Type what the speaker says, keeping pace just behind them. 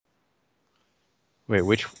Wait,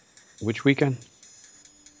 which weekend? The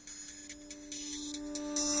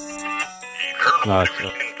Paranormal No, it's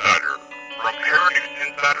News Insider from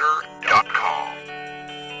ParaNewsInsider.com.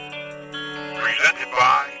 Presented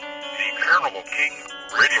by the Paranormal King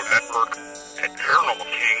Radio Network at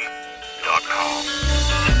ParanormalKing.com.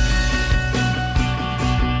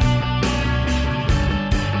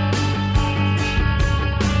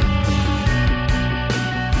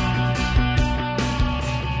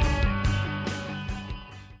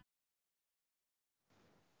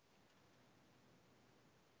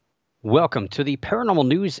 welcome to the Paranormal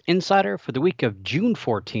News Insider for the week of June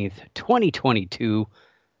 14th, 2022,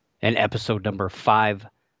 and episode number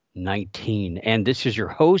 519. And this is your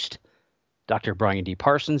host, Dr. Brian D.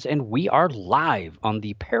 Parsons, and we are live on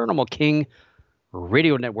the Paranormal King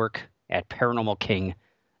Radio Network at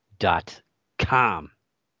ParanormalKing.com.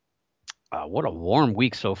 What a warm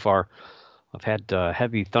week so far. I've had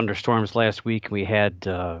heavy thunderstorms last week. We had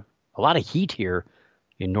a lot of heat here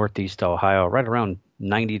in Northeast Ohio, right around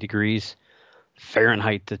 90 degrees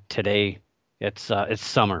Fahrenheit today. It's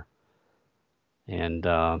summer, and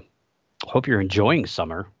hope you're enjoying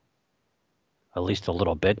summer, at least a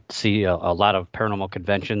little bit. See, a lot of paranormal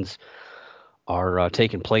conventions are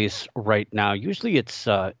taking place right now. Usually it's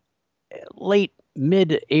late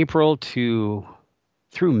mid-April to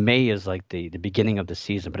through May is like the beginning of the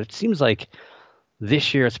season, but it seems like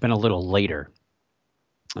this year it's been a little later.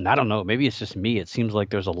 And I don't know, maybe it's just me. It seems like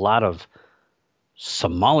there's a lot of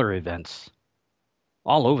smaller events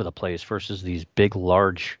all over the place versus these big,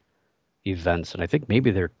 large events. And I think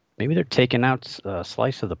maybe they're taking out a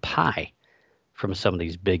slice of the pie from some of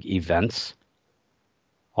these big events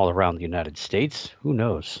all around the United States. Who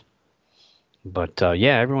knows? But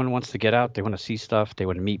yeah, everyone wants to get out. They want to see stuff. They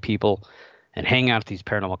want to meet people and hang out at these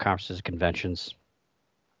paranormal conferences and conventions.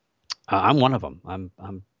 I'm one of them.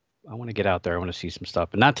 I want to get out there. I want to see some stuff,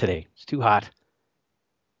 but not today. It's too hot.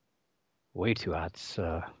 Way too hot.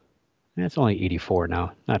 It's only 84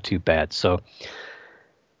 now. Not too bad. So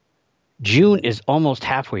June is almost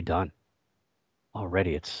halfway done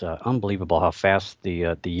already. It's unbelievable how fast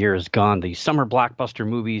the year has gone. The summer blockbuster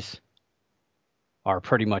movies are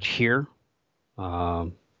pretty much here.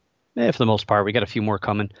 For the most part, we got a few more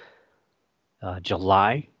coming.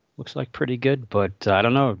 July looks like pretty good, but I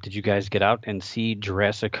don't know. Did you guys get out and see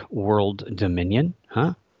Jurassic World Dominion?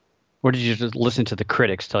 Huh? Or did you just listen to the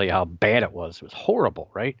critics tell you how bad it was? It was horrible,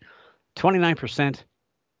 right? 29%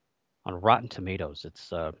 on Rotten Tomatoes.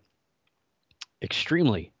 It's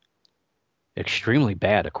extremely, extremely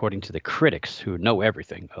bad, according to the critics who know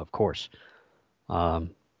everything, of course. Yeah,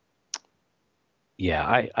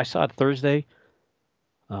 I saw it Thursday,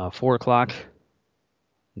 4 o'clock.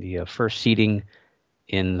 The first seating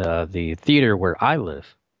in the theater where I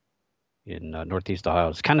live in Northeast Ohio. I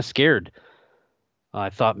was kind of scared. I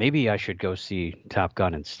thought maybe I should go see Top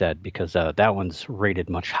Gun instead because that one's rated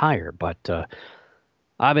much higher. But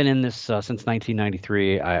I've been in this since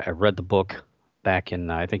 1993. I read the book back in,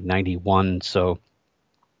 I think, 91. So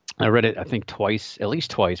I read it, I think, twice, at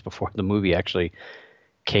least twice before the movie actually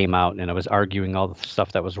came out. And I was arguing all the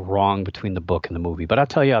stuff that was wrong between the book and the movie. But I'll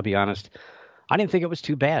tell you, I'll be honest, I didn't think it was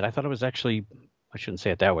too bad. I thought it was actually, I shouldn't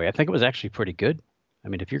say it that way. I think it was actually pretty good. I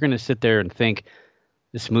mean, if you're going to sit there and think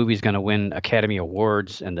this movie's going to win Academy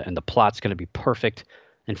Awards and the plot's going to be perfect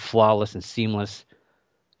and flawless and seamless,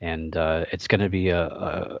 and it's going to be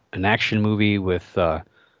an action movie with the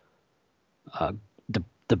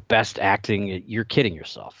best acting, you're kidding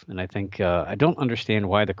yourself. And I think I don't understand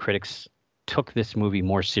why the critics took this movie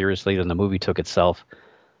more seriously than the movie took itself.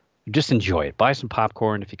 Just enjoy it. Buy some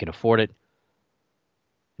popcorn if you can afford it.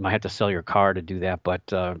 You might have to sell your car to do that, but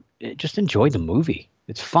just enjoy the movie.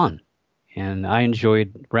 It's fun. And I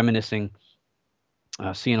enjoyed reminiscing,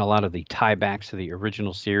 seeing a lot of the tiebacks to the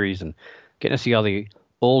original series and getting to see all the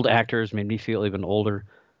old actors made me feel even older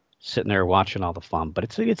sitting there watching all the fun. But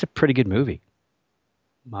it's a pretty good movie.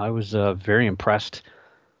 I was very impressed.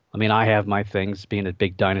 I mean, I have my things. Being a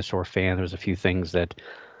big dinosaur fan, there's a few things that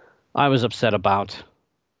I was upset about,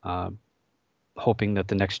 hoping that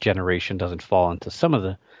the next generation doesn't fall into some of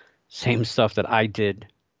the same stuff that I did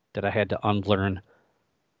that I had to unlearn.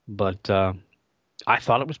 But I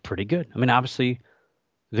thought it was pretty good. I mean, obviously,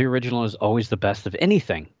 the original is always the best of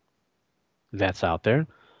anything that's out there.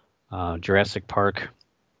 Jurassic Park,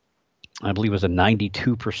 I believe, was a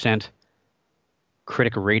 92%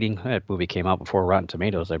 critic rating. That movie came out before Rotten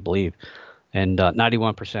Tomatoes, I believe, and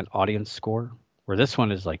 91% audience score, where this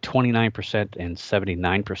one is like 29% and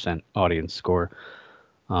 79% audience score.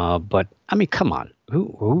 But, I mean, come on.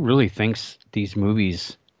 Who really thinks these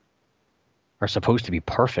movies are supposed to be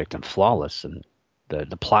perfect and flawless, and the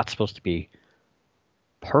plot's supposed to be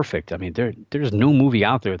perfect. I mean, there's no movie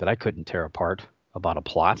out there that I couldn't tear apart about a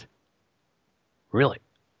plot. Really.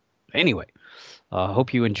 Anyway,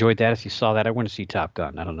 hope you enjoyed that. If you saw that, I went to see Top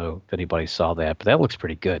Gun. I don't know if anybody saw that, but that looks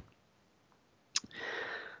pretty good.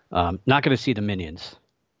 Not going to see the Minions.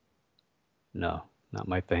 No, not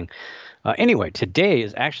my thing. Anyway, today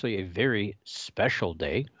is actually a very special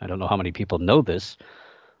day. I don't know how many people know this,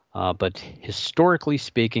 but historically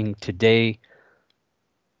speaking, today,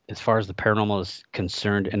 as far as the paranormal is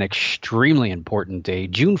concerned, an extremely important day.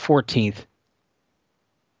 June 14th,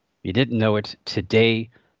 you didn't know it, today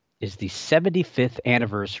is the 75th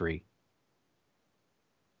anniversary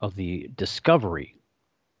of the discovery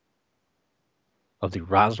of the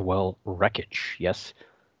Roswell wreckage. Yes,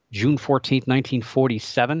 June 14th,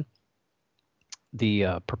 1947, the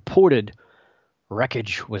purported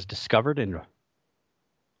wreckage was discovered in,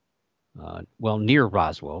 near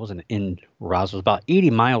Roswell. It wasn't in Roswell. It was about 80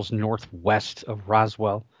 miles northwest of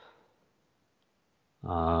Roswell.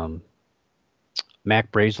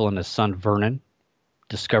 Mac Brazel and his son Vernon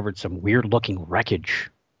discovered some weird-looking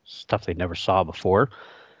wreckage, stuff they never saw before.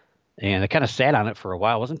 And they kind of sat on it for a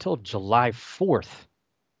while. It wasn't until July 4th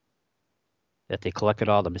that they collected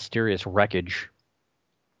all the mysterious wreckage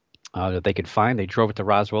that they could find. They drove it to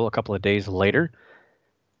Roswell a couple of days later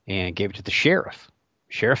and gave it to the sheriff.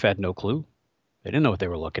 Sheriff had no clue. They didn't know what they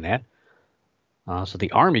were looking at. So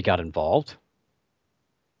the Army got involved.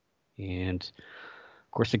 And,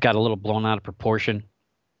 of course, it got a little blown out of proportion.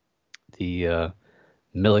 The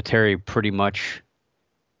military pretty much,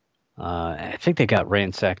 I think they got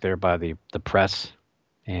ransacked there by the press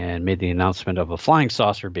and made the announcement of a flying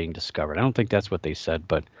saucer being discovered. I don't think that's what they said,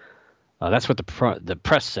 but that's what the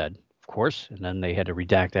press said, of course. And then they had to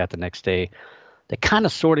redact that the next day. They kind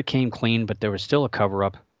of sort of came clean, but there was still a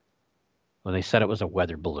cover-up when they said it was a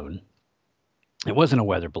weather balloon. It wasn't a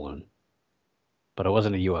weather balloon, but it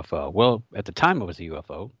wasn't a UFO. Well, at the time it was a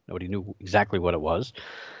UFO. Nobody knew exactly what it was.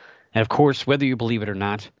 And of course, whether you believe it or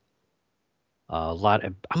not,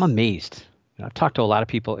 I'm amazed. I've talked to a lot of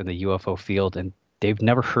people in the UFO field, and they've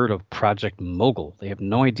never heard of Project Mogul. They have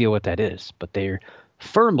no idea what that is, but they're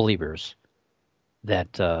firm believers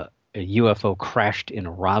that a UFO crashed in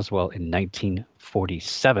Roswell in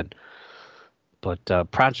 1947.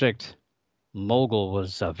 But Project Mogul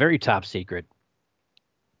was very top secret.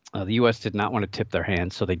 The U.S. did not want to tip their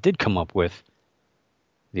hands, so they did come up with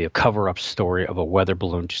the cover-up story of a weather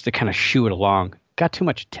balloon just to kind of shoo it along. Got too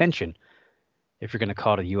much attention if you're going to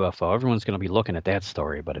call it a UFO. Everyone's going to be looking at that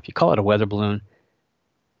story. But if you call it a weather balloon,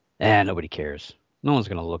 nobody cares. No one's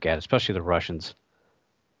going to look at it, especially the Russians.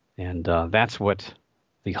 And that's what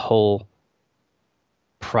the whole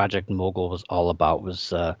Project Mogul was all about,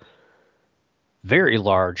 was very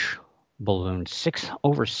large balloon,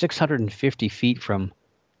 over 650 feet from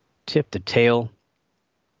tip to tail.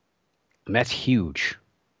 And that's huge.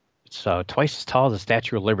 It's twice as tall as the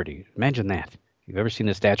Statue of Liberty. Imagine that. If you've ever seen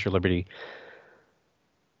the Statue of Liberty,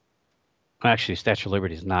 actually, Statue of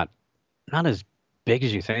Liberty is not as big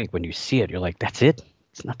as you think. When you see it, you're like, that's it?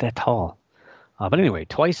 It's not that tall. But anyway,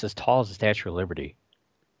 twice as tall as the Statue of Liberty.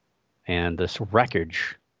 And this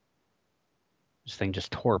wreckage, this thing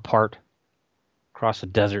just tore apart across the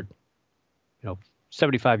desert.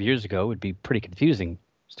 75 years ago would be pretty confusing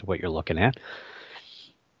as to what you're looking at.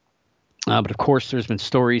 But of course, there's been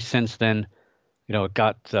stories since then. It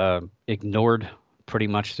got ignored pretty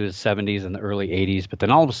much through the 70s and the early 80s. But then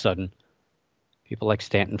all of a sudden, people like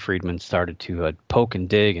Stanton Friedman started to poke and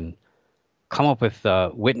dig and come up with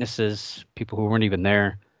witnesses, people who weren't even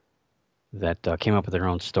there, that came up with their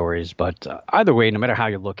own stories. But either way, no matter how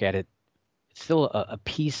you look at it, it's still a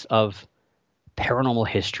piece of paranormal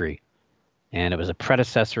history. And it was a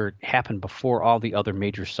predecessor. It happened before all the other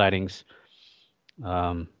major sightings.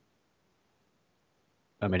 You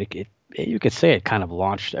could say it kind of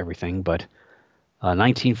launched everything, but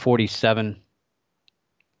 1947,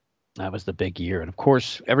 that was the big year. And of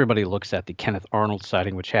course, everybody looks at the Kenneth Arnold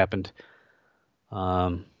sighting, which happened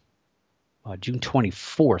June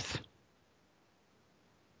 24th.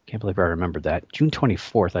 Can't believe I remembered that. June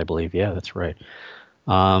 24th, I believe. Yeah, that's right.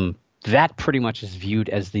 That pretty much is viewed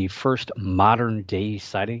as the first modern day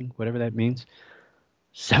sighting, whatever that means.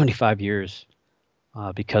 75 years,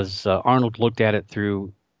 because Arnold looked at it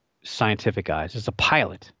through scientific eyes as a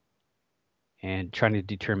pilot and trying to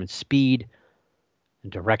determine speed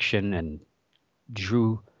and direction, and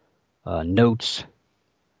drew notes.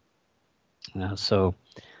 So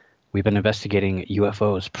we've been investigating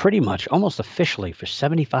UFOs pretty much almost officially for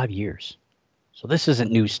 75 years. So this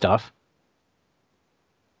isn't new stuff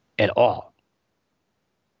at all.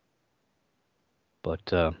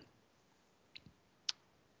 But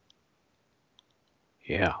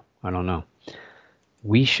Yeah, I don't know.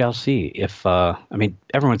 We shall see. If I mean,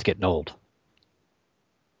 everyone's getting old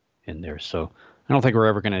in there, so I don't think we're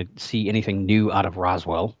ever going to see anything new out of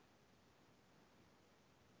Roswell.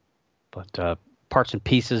 But parts and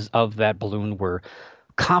pieces of that balloon were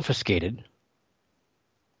confiscated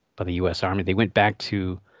by the U.S. Army. They went back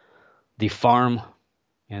to the farm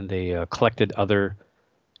and they collected other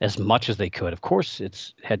as much as they could. Of course,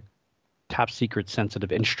 it's had top secret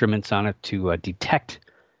sensitive instruments on it to detect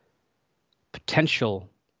potential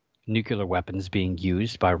nuclear weapons being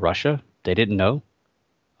used by Russia. They didn't know.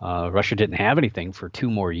 Russia didn't have anything for 2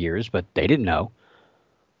 more years, but they didn't know.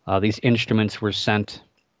 These instruments were sent,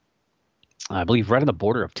 I believe, right on the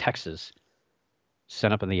border of Texas,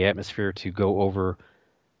 sent up in the atmosphere to go over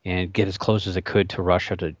and get as close as it could to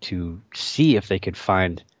Russia to see if they could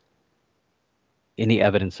find any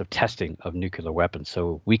evidence of testing of nuclear weapons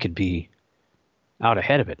so we could be out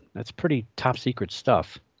ahead of it. That's pretty top secret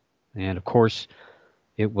stuff. And of course,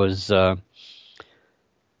 it was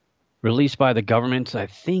released by the government, I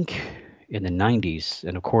think, in the 90s.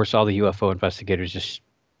 And of course, all the UFO investigators just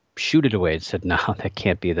shoot it away and said, no, that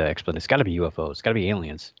can't be the explanation. It's got to be UFOs. It's got to be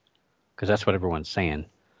aliens, because that's what everyone's saying.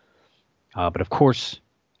 But of course,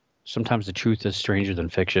 sometimes the truth is stranger than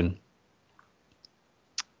fiction.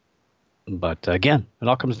 But again, it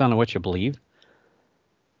all comes down to what you believe.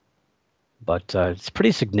 But it's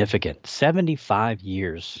pretty significant. 75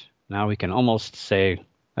 years. Now we can almost say,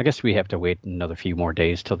 I guess we have to wait another few more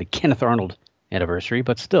days till the Kenneth Arnold anniversary,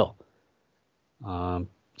 but still.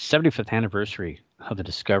 75th anniversary of the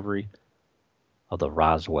discovery of the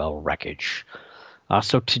Roswell wreckage.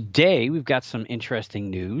 So today we've got some interesting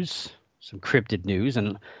news, some cryptid news,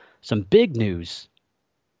 and some big news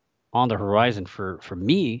on the horizon for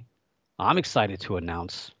me. I'm excited to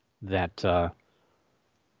announce that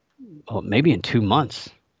maybe in 2 months,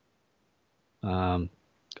 I'll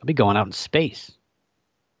be going out in space.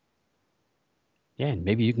 Yeah, and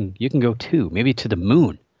maybe you can go too. Maybe to the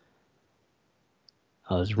moon.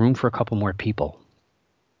 There's room for a couple more people.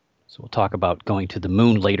 So we'll talk about going to the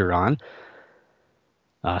moon later on.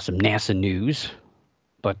 Some NASA news.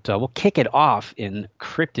 But we'll kick it off in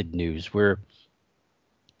cryptid news, where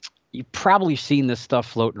you've probably seen this stuff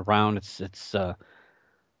floating around. It's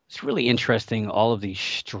really interesting. All of these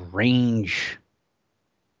strange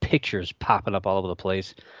pictures popping up all over the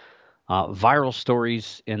place. Viral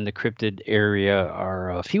stories in the cryptid area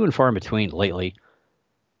are few and far in between lately.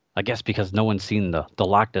 I guess because no one's seen the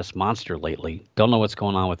Loch Ness Monster lately. Don't know what's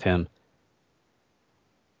going on with him.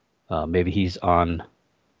 Maybe he's on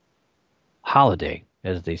holiday,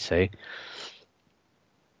 as they say.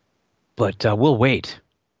 But we'll wait.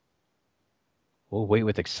 We'll wait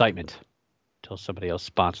with excitement until somebody else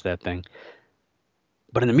spots that thing.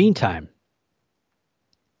 But in the meantime,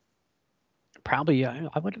 probably I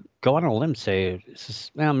would go on a limb, say this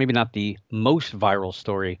is, well, maybe not the most viral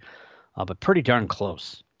story, but pretty darn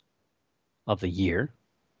close of the year.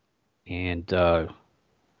 And I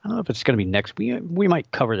don't know if it's going to be next week. We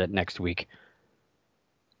might cover that next week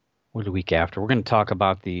or the week after. We're going to talk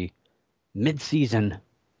about the mid-season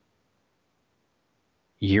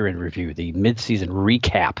year in review, the mid-season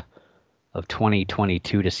recap of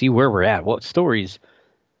 2022 to see where we're at, what stories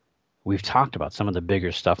we've talked about, some of the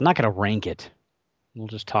bigger stuff. I'm not going to rank it. We'll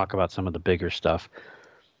just talk about some of the bigger stuff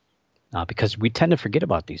because we tend to forget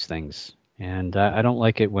about these things. And I don't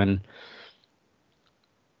like it when,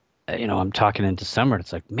 I'm talking in December. And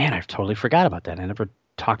it's like, man, I've totally forgot about that. I never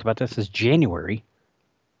talked about this since January.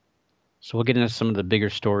 So we'll get into some of the bigger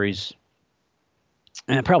stories.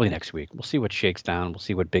 And probably next week. We'll see what shakes down. We'll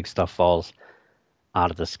see what big stuff falls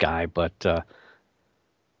out of the sky. But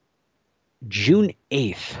June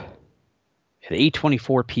 8th at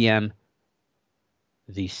 8:24 p.m.,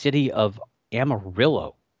 the city of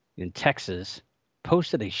Amarillo in Texas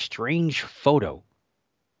posted a strange photo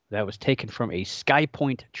that was taken from a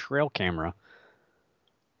SkyPoint trail camera,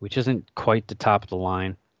 which isn't quite the top of the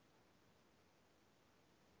line.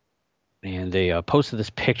 And they posted this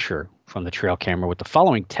picture from the trail camera with the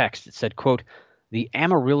following text. It said, quote, "The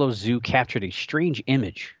Amarillo Zoo captured a strange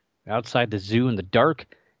image outside the zoo in the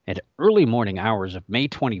dark and early morning hours of May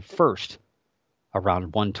 21st,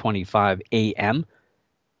 around 1:25 a.m.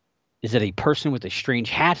 Is it a person with a strange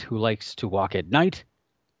hat who likes to walk at night?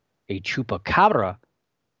 A chupacabra?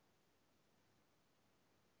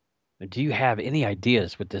 Do you have any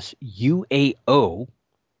ideas what this UAO,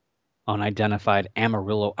 unidentified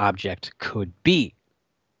Amarillo object, could be?"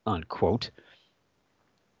 Unquote.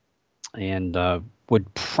 And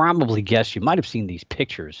would probably guess you might have seen these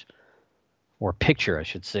pictures, or picture, I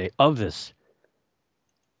should say, of this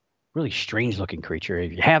really strange looking creature.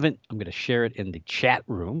 If you haven't, I'm going to share it in the chat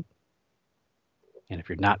room. And if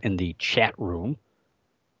you're not in the chat room,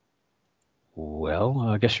 well,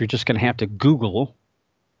 I guess you're just going to have to Google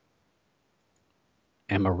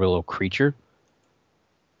Amarillo creature.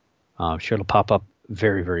 I'm sure it'll pop up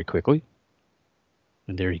very, very quickly.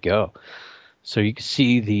 And there you go. So you can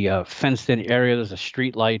see the fenced-in area. There's a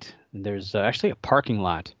street light. And there's actually a parking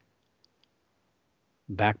lot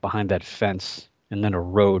back behind that fence, and then a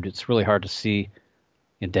road. It's really hard to see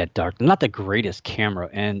in that dark. Not the greatest camera,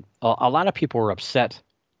 and a lot of people were upset.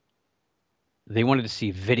 They wanted to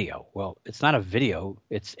see video. Well, it's not a video.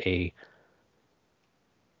 It's a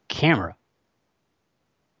camera.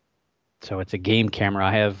 So it's a game camera.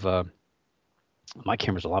 I have my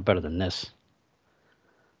camera's a lot better than this.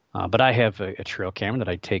 But I have a trail camera that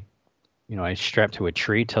I take, I strap to a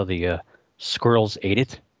tree till the squirrels ate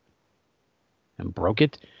it and broke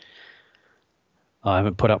it. I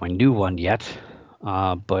haven't put out my new one yet,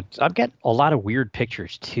 but I've got a lot of weird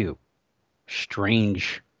pictures too.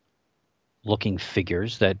 Strange looking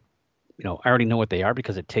figures that, I already know what they are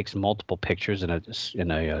because it takes multiple pictures in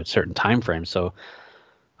a certain time frame. So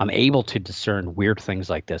I'm able to discern weird things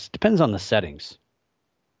like this. Depends on the settings.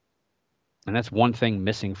 And that's one thing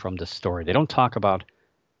missing from this story. They don't talk about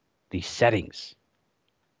the settings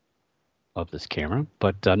of this camera,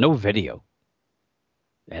 but no video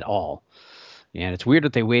at all. And it's weird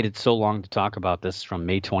that they waited so long to talk about this from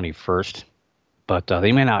May 21st, but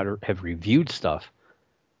they may not have reviewed stuff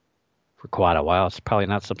for quite a while. It's probably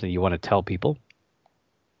not something you want to tell people.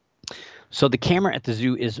 So the camera at the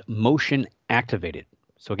zoo is motion activated.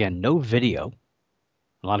 So again, no video.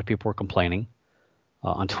 A lot of people were complaining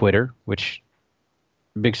on Twitter, which,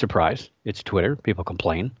 big surprise, it's Twitter. People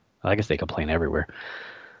complain. I guess they complain everywhere.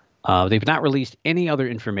 They've not released any other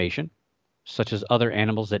information, such as other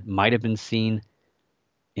animals that might have been seen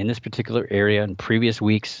in this particular area in previous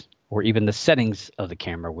weeks, or even the settings of the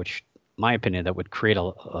camera, which, in my opinion, that would create a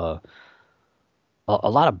lot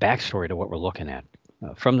of backstory to what we're looking at.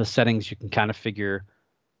 From the settings, you can kind of figure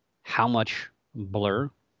how much blur.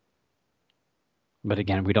 But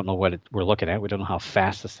again, we don't know what we're looking at. We don't know how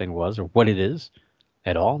fast this thing was or what it is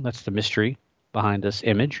at all. That's the mystery behind this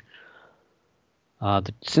image.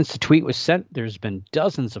 Since the tweet was sent, there's been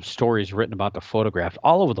dozens of stories written about the photograph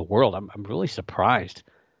all over the world. I'm really surprised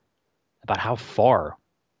about how far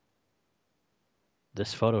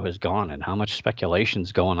this photo has gone and how much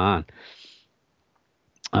speculation's going on.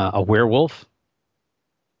 A werewolf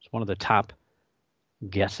is one of the top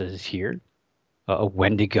guesses here. A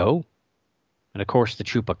Wendigo. And of course, the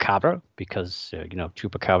chupacabra, because,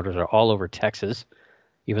 chupacabras are all over Texas,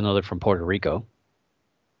 even though they're from Puerto Rico.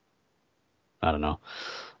 I don't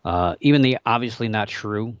know. Even the obviously not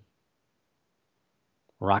true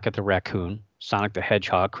Rocket the Raccoon, Sonic the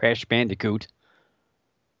Hedgehog, Crash Bandicoot,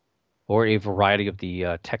 or a variety of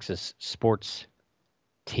the Texas sports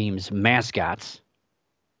teams' mascots.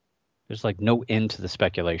 There's like no end to the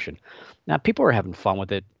speculation. Now, people are having fun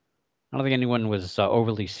with it. I don't think anyone was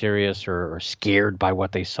overly serious or scared by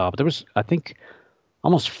what they saw, but there was, I think,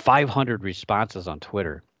 almost 500 responses on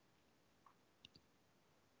Twitter.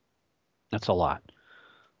 That's a lot.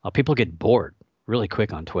 People get bored really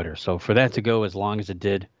quick on Twitter, so for that to go as long as it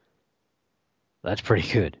did, that's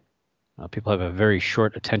pretty good. People have a very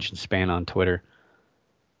short attention span on Twitter,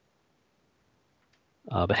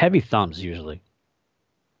 but heavy thumbs usually.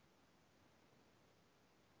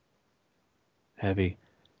 Heavy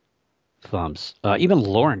thumbs. Even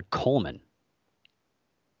Lauren Coleman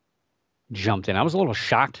jumped in. I was a little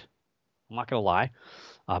shocked, I'm not going to lie,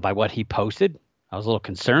 by what he posted. I was a little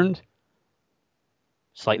concerned,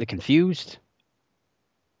 slightly confused.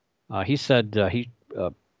 He said he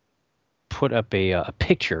put up a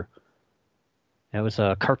picture. It was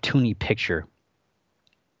a cartoony picture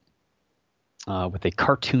with a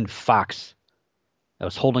cartoon fox that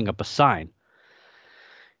was holding up a sign.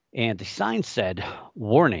 And the sign said,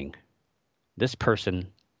 "Warning, this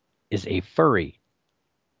person is a furry,"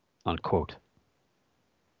 unquote.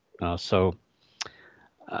 So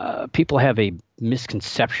people have a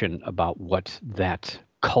misconception about what that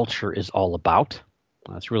culture is all about.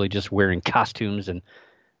 It's really just wearing costumes and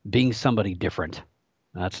being somebody different.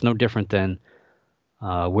 It's no different than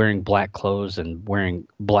wearing black clothes and wearing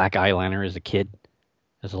black eyeliner as a kid,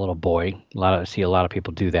 as a little boy. I see a lot of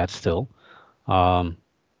people do that still.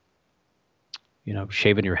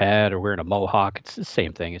 Shaving your head or wearing a mohawk, it's the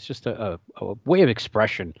same thing. It's just a way of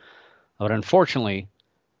expression. But unfortunately,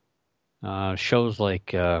 shows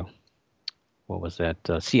like, what was that,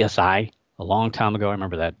 CSI, a long time ago, I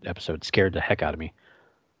remember that episode scared the heck out of me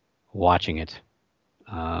watching it.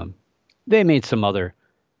 They made some other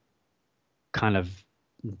kind of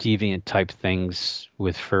deviant type things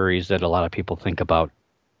with furries that a lot of people think about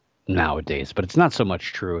nowadays, but it's not so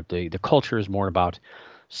much true. The culture is more about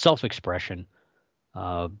self-expression,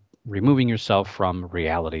 uh, removing yourself from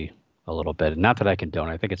reality a little bit. Not that I condone.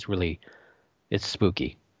 I think it's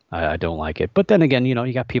spooky. I don't like it. But then again,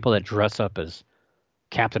 you got people that dress up as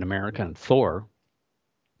Captain America and Thor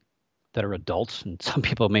that are adults, and some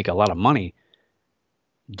people make a lot of money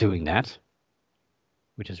doing that,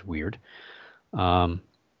 which is weird. Um,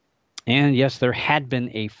 and yes, there had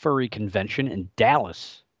been a furry convention in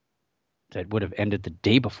Dallas that would have ended the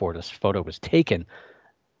day before this photo was taken.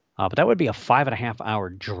 But that would be a 5.5 hour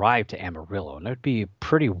drive to Amarillo, and it would be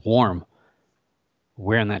pretty warm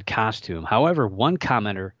wearing that costume. However, one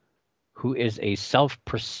commenter who is a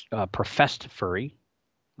self-professed furry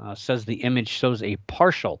says the image shows a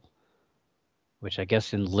partial, which I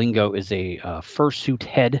guess in lingo is a fursuit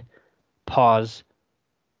head, paws,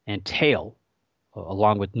 and tail,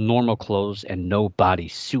 along with normal clothes and no body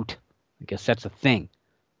suit. I guess that's a thing.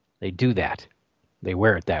 They do that. They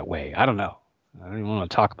wear it that way. I don't know. I don't even want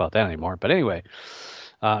to talk about that anymore. But anyway,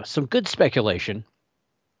 some good speculation.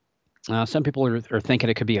 Some people are thinking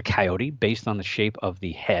it could be a coyote based on the shape of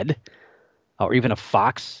the head, or even a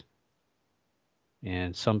fox.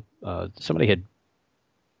 And somebody had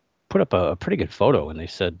put up a pretty good photo, and they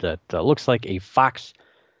said that looks like a fox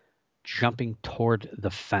jumping toward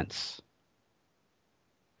the fence,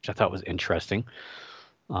 which I thought was interesting.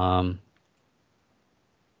 I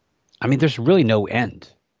mean, there's really no end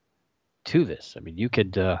to this. I mean, you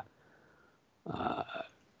could kind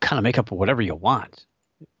of make up whatever you want,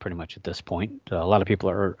 pretty much at this point. A lot of people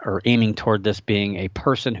are aiming toward this being a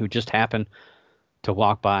person who just happened to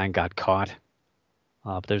walk by and got caught.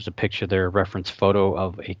 But there's a picture there, a reference photo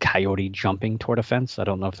of a coyote jumping toward a fence. I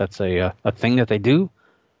don't know if that's a thing that they do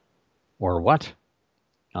or what.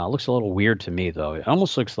 It looks a little weird to me, though. It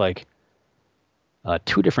almost looks like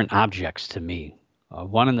two different objects to me.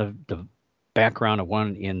 One in the background and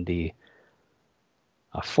one in the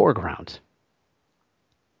foreground.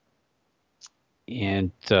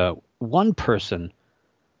 And one person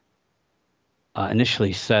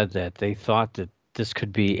initially said that they thought that this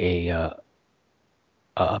could be a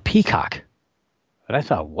peacock. But I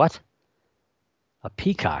thought, what? A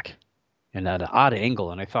peacock? And at an odd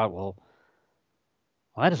angle. And I thought, well,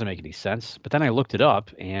 that doesn't make any sense. But then I looked it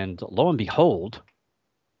up, and lo and behold,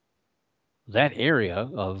 that area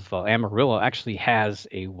of Amarillo actually has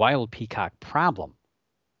a wild peacock problem,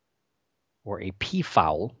 or a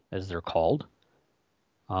peafowl, as they're called.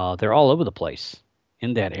 They're all over the place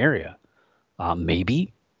in that area.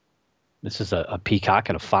 Maybe this is a peacock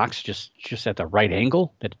and a fox just at the right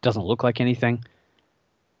angle. It doesn't look like anything.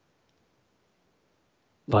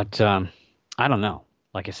 But I don't know.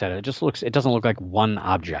 Like I said, it doesn't look like one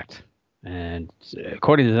object. And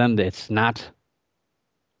according to them, it's not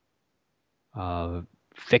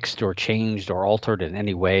fixed or changed or altered in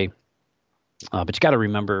any way. But you got to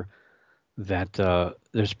remember that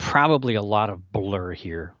there's probably a lot of blur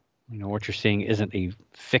here. What you're seeing isn't a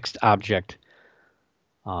fixed object.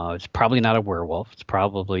 It's probably not a werewolf. It's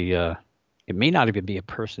probably, it may not even be a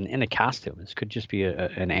person in a costume. This could just be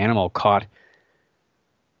an animal caught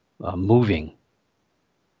moving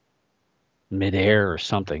midair or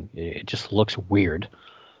something. It just looks weird.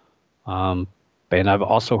 And I've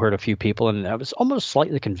also heard a few people, and I was almost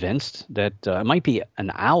slightly convinced that it might be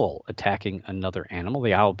an owl attacking another animal,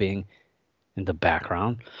 the owl being in the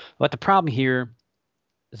background. But the problem here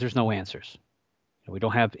is there's no answers. We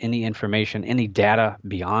don't have any information, any data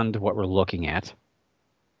beyond what we're looking at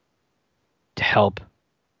to help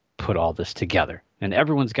put all this together. And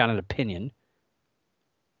everyone's got an opinion,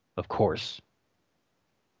 of course.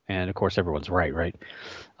 And of course, everyone's right?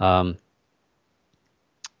 Yeah,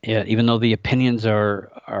 even though the opinions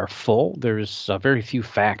are full, there's very few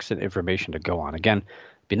facts and information to go on. Again,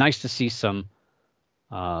 it'd be nice to see some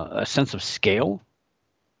a sense of scale.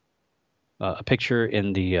 A picture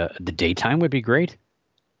in the daytime would be great.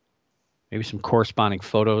 Maybe some corresponding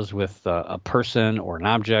photos with a person or an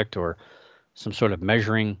object or some sort of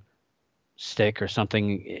measuring stick or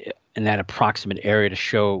something in that approximate area to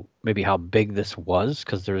show maybe how big this was,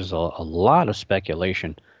 because there's a lot of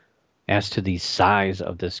speculation as to the size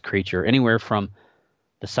of this creature, anywhere from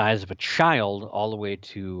the size of a child all the way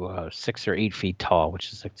to 6 or 8 feet tall,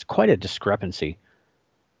 which is it's quite a discrepancy.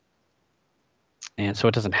 And so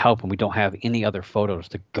it doesn't help when we don't have any other photos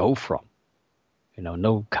to go from.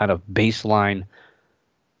 No kind of baseline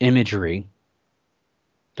imagery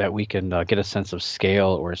that we can get a sense of scale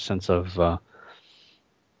or a sense of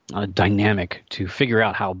dynamic to figure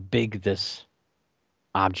out how big this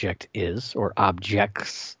object is or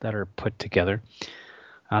objects that are put together.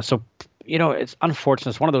 So, it's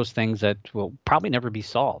unfortunate. It's one of those things that will probably never be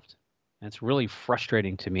solved. And it's really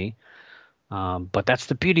frustrating to me. But that's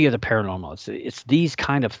the beauty of the paranormal. It's these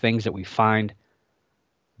kind of things that we find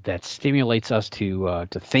that stimulates us to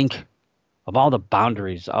think of all the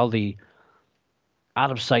boundaries, all the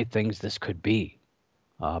out of sight things this could be.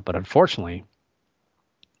 But unfortunately,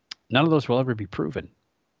 none of those will ever be proven.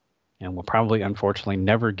 And we'll probably, unfortunately,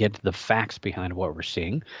 never get to the facts behind what we're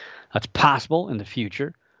seeing. That's possible in the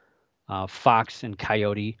future. Fox and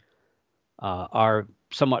Coyote are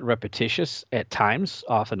somewhat repetitious at times,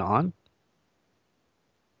 off and on.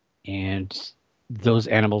 And those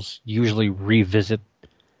animals usually revisit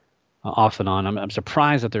off and on. I'm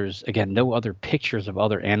surprised that there's, again, no other pictures of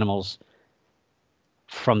other animals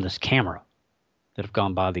from this camera that have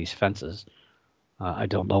gone by these fences. I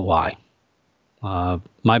don't know why.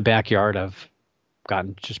 My backyard, I've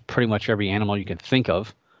gotten just pretty much every animal you can think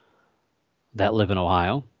of that live in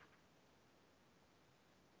Ohio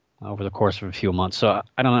over the course of a few months. So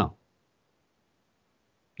I don't know.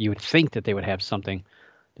 You would think that they would have something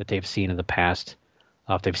that they've seen in the past.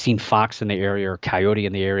 If they've seen fox in the area or coyote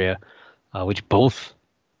in the area, which both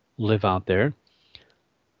live out there,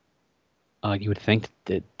 you would think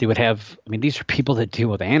that they would have. I mean, these are people that deal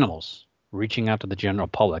with animals, reaching out to the general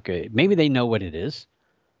public. Maybe they know what it is,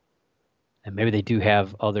 and maybe they do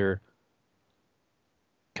have other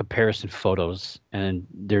comparison photos, and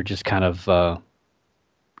they're just kind of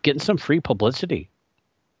getting some free publicity,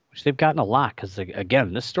 which they've gotten a lot. Because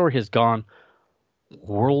again, this story has gone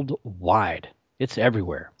worldwide. It's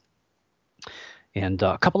everywhere. And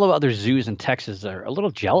a couple of other zoos in Texas are a little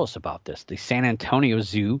jealous about this. The San Antonio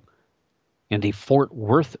Zoo and the Fort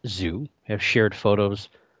Worth Zoo have shared photos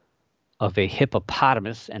of a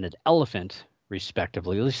hippopotamus and an elephant,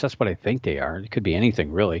 respectively. At least that's what I think they are. It could be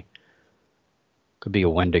anything, really. Could be a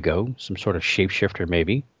Wendigo, some sort of shapeshifter,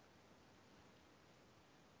 maybe.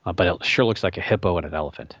 But it sure looks like a hippo and an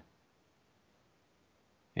elephant.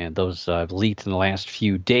 And those have leaked in the last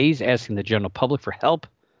few days, asking the general public for help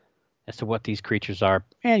as to what these creatures are.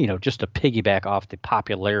 And, just to piggyback off the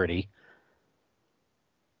popularity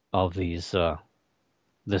of these,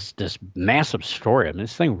 this massive story. I mean,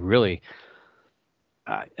 this thing really,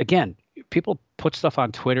 again, people put stuff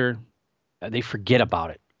on Twitter, they forget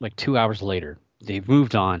about it. Like 2 hours later, they've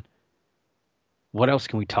moved on. What else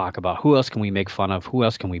can we talk about? Who else can we make fun of? Who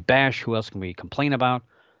else can we bash? Who else can we complain about?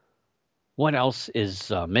 What else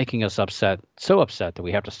is making us upset, so upset that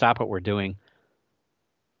we have to stop what we're doing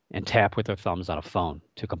and tap with our thumbs on a phone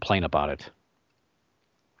to complain about it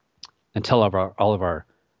and tell all of our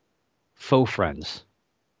faux friends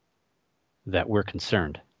that we're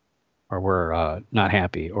concerned or we're not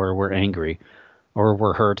happy or we're angry or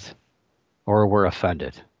we're hurt or we're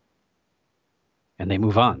offended. And they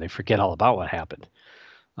move on. They forget all about what happened.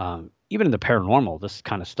 Even in the paranormal, this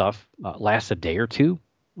kind of stuff lasts a day or two.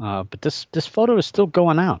 But this photo is still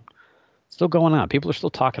going out. Still going on. People are still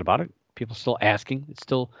talking about it. People are still asking. It's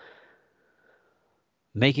still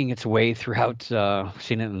making its way throughout. I've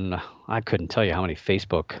seen it in, I couldn't tell you how many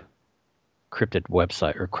Facebook cryptid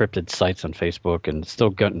website or cryptid sites on Facebook, and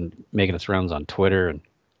still making its rounds on Twitter, and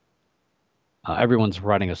everyone's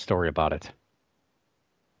writing a story about it.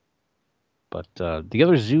 But the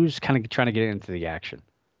other zoos kind of trying to get into the action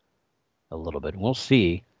a little bit. We'll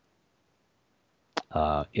see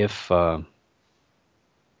if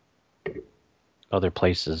other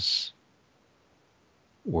places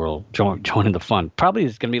will join in the fun. Probably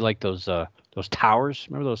it's going to be like those towers.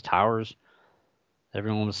 Remember those towers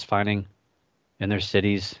everyone was finding in their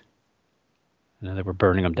cities, and then they were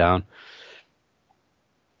burning them down.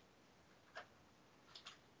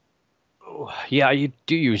 Oh, yeah, you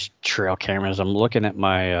do use trail cameras. I'm looking at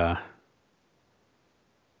my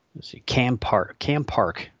let's see, Cam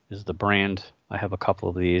Park is the brand. I have a couple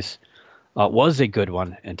of these. It was a good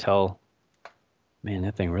one until, man,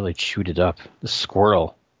 that thing really chewed it up. The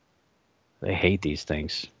squirrel, they hate these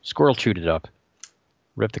things. Squirrel chewed it up,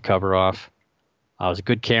 ripped the cover off. It was a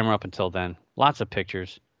good camera up until then. Lots of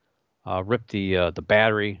pictures. Ripped the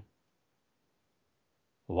battery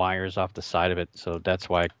wires off the side of it, so that's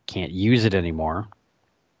why I can't use it anymore.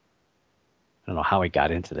 I don't know how he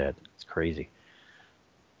got into that. It's crazy.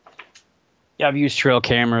 Yeah, I've used trail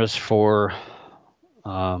cameras for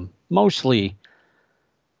mostly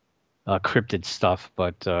cryptid stuff,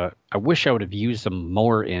 but I wish I would have used them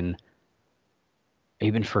more in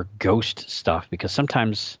even for ghost stuff, because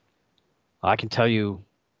sometimes I can tell you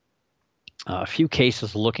a few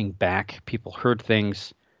cases looking back, people heard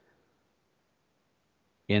things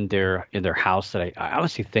in their house that I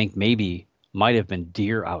honestly think maybe might have been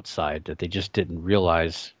deer outside that they just didn't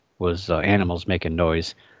realize was animals making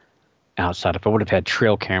noise outside. If I would have had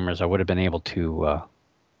trail cameras, I would have been able to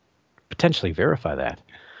potentially verify that.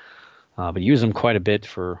 But use them quite a bit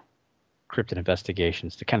for cryptid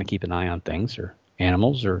investigations to kind of keep an eye on things or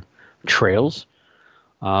animals or trails.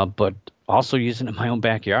 But also using it in my own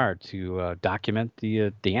backyard to document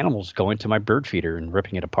the animals going to my bird feeder and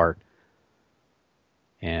ripping it apart.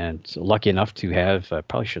 And so lucky enough to have, I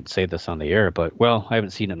probably shouldn't say this on the air, but well, I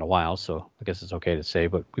haven't seen it in a while, so I guess it's okay to say.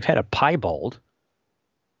 But we've had a piebald,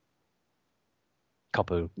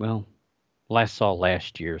 last saw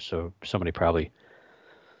last year, so somebody probably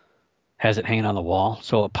has it hanging on the wall.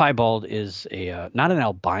 So a piebald is a not an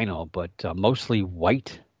albino, but mostly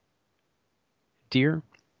white deer.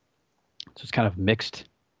 So it's kind of mixed.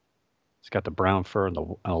 It's got the brown fur and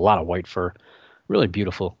a lot of white fur. Really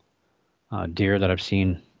beautiful deer that I've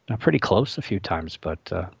seen pretty close a few times, but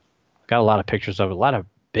got a lot of pictures of it. A lot of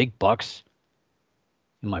big bucks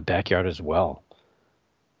in my backyard as well.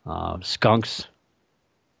 Skunks.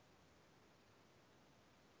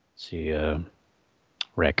 Let's see,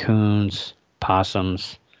 raccoons,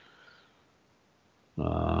 possums,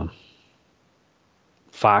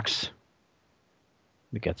 fox.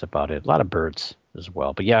 I think that's about it. A lot of birds as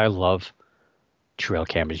well. But yeah, I love trail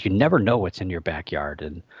cameras. You never know what's in your backyard,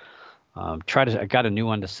 and I got a new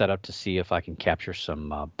one to set up to see if I can capture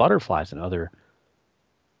some butterflies and other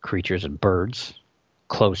creatures and birds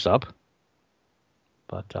close up.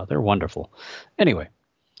 But they're wonderful. Anyway,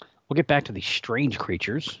 we'll get back to these strange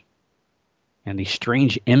creatures and these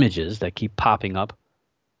strange images that keep popping up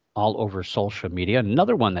all over social media.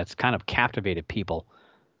 Another one that's kind of captivated people.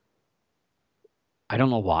 I don't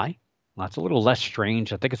know why. Well, it's a little less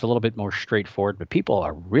strange. I think it's a little bit more straightforward, but people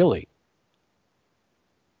are really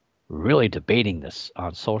debating this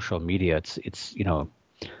on social media. It's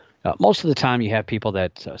most of the time you have people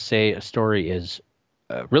that say a story is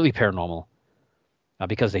really paranormal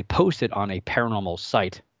because they post it on a paranormal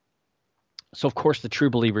site. So of course the true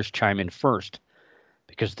believers chime in first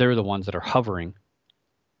because they're the ones that are hovering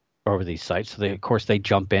over these sites. So they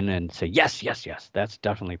jump in and say, yes, that's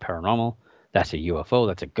definitely paranormal. That's a UFO.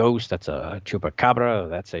 That's a ghost. That's a chupacabra.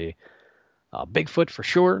 That's a Bigfoot for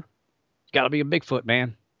sure. It's got to be a Bigfoot,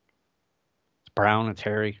 man. It's brown. It's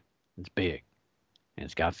hairy. It's big. And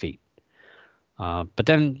it's got feet. But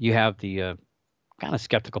then you have the kind of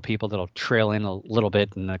skeptical people that'll trail in a little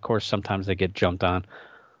bit. And, of course, sometimes they get jumped on.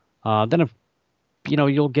 Then,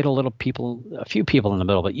 you'll get a few people in the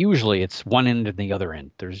middle. But usually it's one end and the other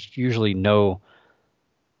end. There's usually no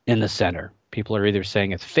in the center. People are either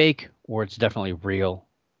saying it's fake or it's definitely real,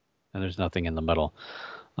 and there's nothing in the middle.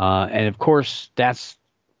 And of course, that's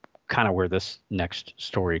kind of where this next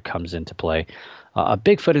story comes into play. A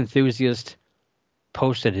Bigfoot enthusiast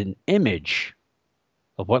posted an image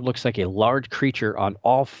of what looks like a large creature on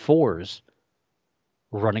all fours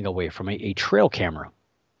running away from a trail camera.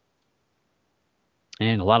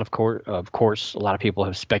 And of course, a lot of people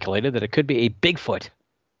have speculated that it could be a Bigfoot.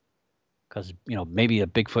 Because, maybe a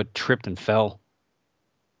Bigfoot tripped and fell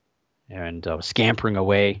and was scampering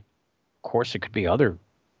away. Of course, it could be other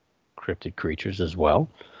cryptid creatures as well.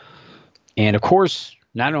 And, of course,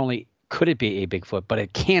 not only could it be a Bigfoot, but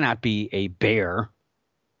it cannot be a bear,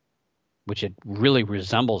 which it really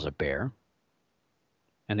resembles a bear.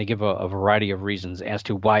 And they give a variety of reasons as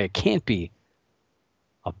to why it can't be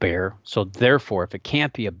a bear. So, therefore, if it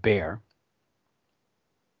can't be a bear,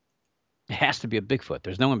 it has to be a Bigfoot.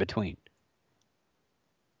 There's no in between.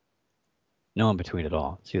 No in between at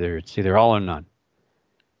all. It's either all or none.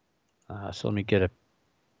 So let me get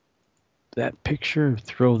that picture,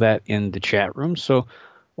 throw that in the chat room. So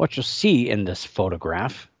what you'll see in this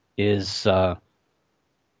photograph is a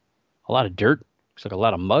lot of dirt. Looks like a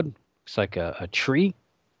lot of mud. Looks like a tree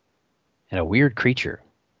and a weird creature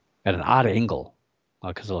at an odd angle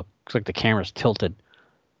because it looks like the camera's tilted.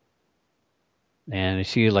 And you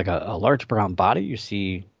see like a large brown body. You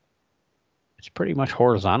see it's pretty much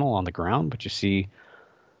horizontal on the ground, but you see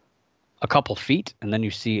a couple feet, and then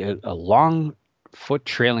you see a long foot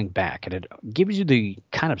trailing back. And it gives you the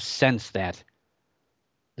kind of sense that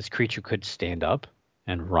this creature could stand up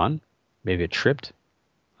and run. Maybe it tripped,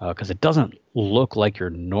 because it doesn't look like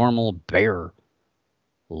your normal bear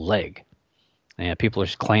leg. And people are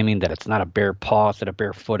claiming that it's not a bare paw, it's not a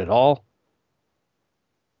bare foot at all.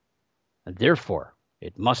 And therefore,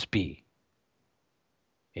 it must be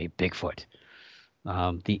a Bigfoot.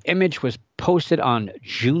 The image was posted on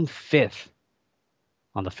June 5th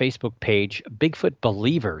on the Facebook page Bigfoot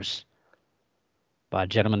Believers by a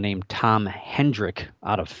gentleman named Tom Hendrick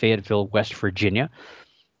out of Fayetteville, West Virginia.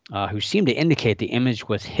 who seemed to indicate the image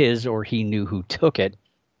was his or he knew who took it.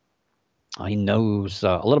 He knows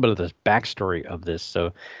a little bit of the backstory of this.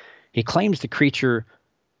 So he claims the creature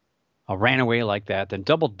ran away like that, then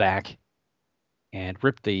doubled back and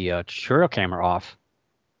ripped the trail camera off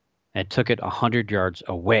and took it 100 yards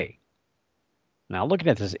away. Now, looking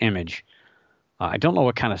at this image, I don't know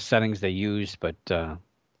what kind of settings they used, but that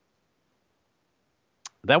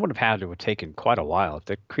would have had to have taken quite a while. If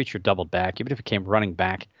the creature doubled back, even if it came running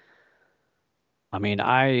back. I mean,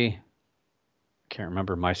 I can't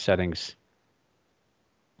remember my settings,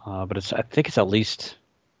 but I think it's at least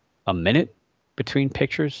a minute between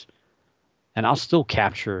pictures, and I'll still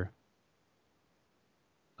capture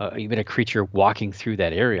even a creature walking through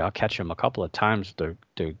that area. I'll catch them a couple of times the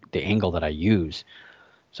angle that I use.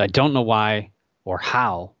 So I don't know why or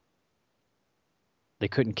how they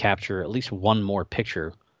couldn't capture at least one more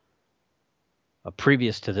picture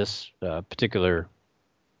previous to this particular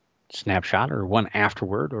snapshot, or one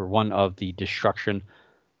afterward, or one of the destruction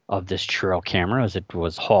of this trail camera as it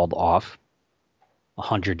was hauled off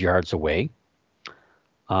 100 yards away.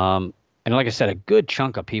 And like I said, a good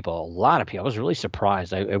chunk of people, a lot of people. I was really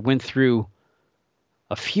surprised. I went through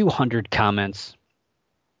a few hundred comments.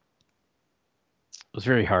 It was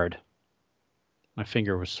very hard. My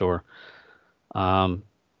finger was sore. A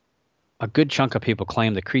good chunk of people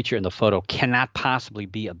claim the creature in the photo cannot possibly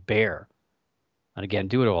be a bear. And again,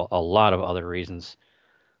 due to a lot of other reasons.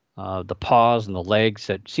 The paws and the legs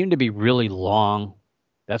that seem to be really long.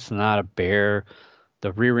 That's not a bear.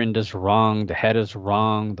 The rear end is wrong. The head is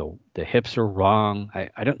wrong. The hips are wrong.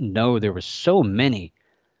 I don't know. There were so many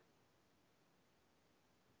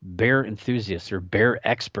bear enthusiasts or bear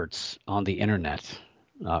experts on the internet.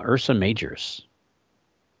 Ursa Majors,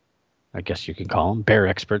 I guess you can call them bear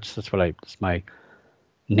experts. That's my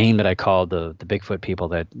name that I call the Bigfoot people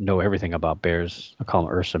that know everything about bears. I call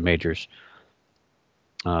them Ursa Majors.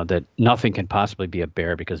 That nothing can possibly be a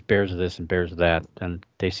bear because bears are this and bears are that, and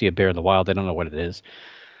they see a bear in the wild, they don't know what it is.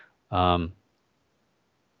 And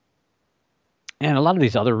a lot of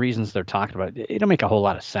these other reasons they're talking about, it don't make a whole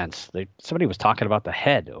lot of sense. Somebody was talking about the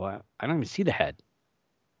head. Well, I don't even see the head.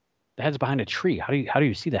 The head's behind a tree. How do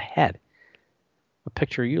you see the head? What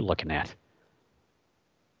picture are you looking at?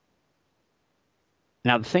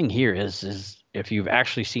 Now the thing here is if you've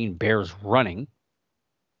actually seen bears running,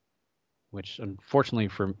 which unfortunately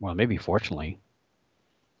maybe fortunately,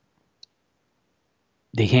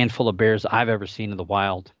 the handful of bears I've ever seen in the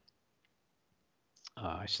wild,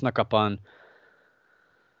 I snuck up on,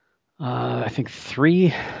 I think 3,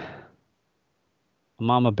 a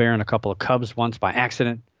mama bear and a couple of cubs once by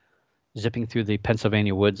accident, zipping through the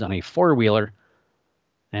Pennsylvania woods on a 4-wheeler,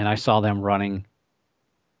 and I saw them running,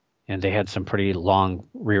 and they had some pretty long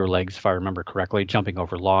rear legs, if I remember correctly, jumping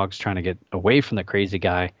over logs, trying to get away from the crazy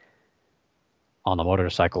guy on the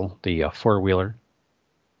motorcycle, the 4-wheeler.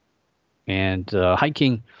 And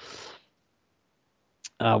hiking,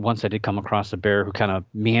 once I did come across a bear who kind of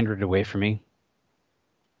meandered away from me.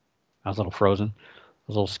 I was a little frozen. I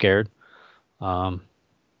was a little scared. He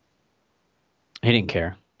didn't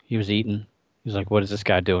care. He was eating. He was like, what is this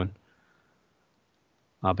guy doing?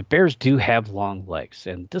 But bears do have long legs.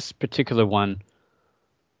 And this particular one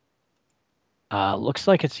looks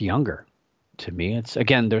like it's younger to me. It's,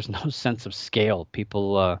 again, there's no sense of scale.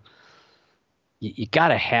 People, you got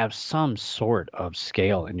to have some sort of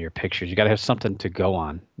scale in your pictures. You got to have something to go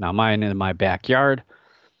on. Now, mine in my backyard,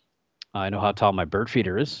 I know how tall my bird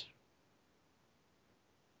feeder is.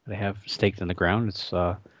 They have staked in the ground. It's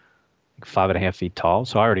 5.5 feet tall,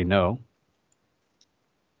 so I already know.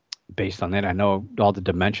 Based on that, I know all the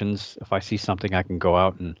dimensions. If I see something, I can go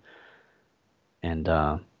out and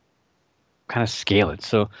kind of scale it.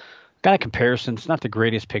 So, got a comparison. It's not the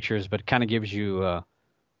greatest pictures, but it kind of gives you a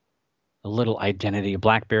little identity. A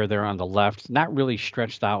black bear there on the left, not really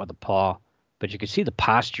stretched out with the paw, but you can see the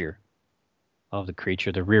posture of the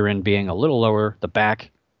creature. The rear end being a little lower, the back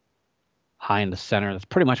high in the center. That's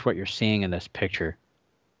pretty much what you're seeing in this picture.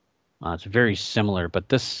 It's very similar, but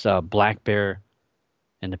this black bear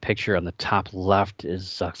in the picture on the top left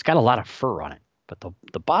is it's got a lot of fur on it. But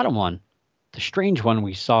the bottom one, the strange one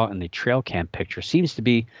we saw in the trail cam picture, seems to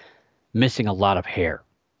be missing a lot of hair.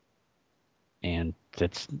 And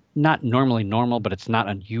it's not normally normal, but it's not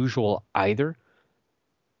unusual either.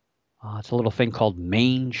 It's a little thing called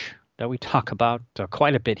mange that we talk about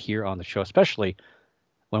quite a bit here on the show, especially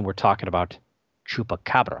when we're talking about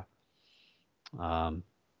chupacabra.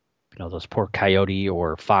 Those poor coyote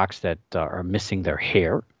or fox that are missing their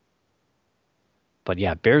hair. But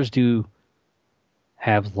yeah, bears do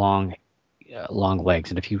have long legs,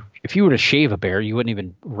 and if you were to shave a bear, you wouldn't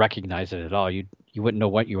even recognize it at all. You'd You wouldn't know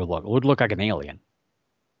what you would look. It would look like an alien.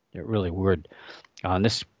 It really would. And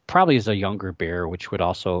this probably is a younger bear, which would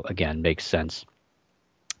also, again, make sense.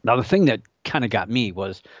 Now, the thing that kind of got me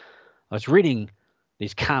was I was reading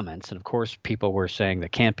these comments, and of course, people were saying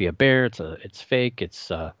that can't be a bear. It's fake.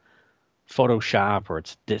 It's Photoshop, or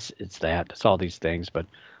it's this, it's that. It's all these things. But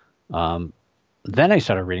um, then I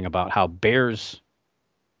started reading about how bears.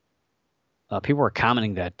 People were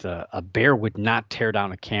commenting that a bear would not tear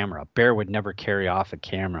down a camera. A bear would never carry off a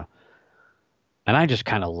camera. And I just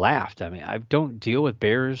kind of laughed. I mean, I don't deal with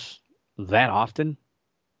bears that often.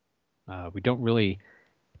 We don't really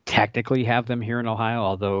technically have them here in Ohio,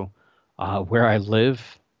 although where I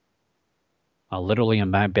live, literally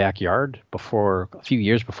in my backyard, before a few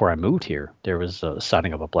years before I moved here, there was a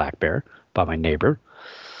sighting of a black bear by my neighbor.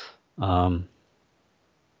 Um,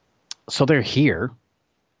 so they're here,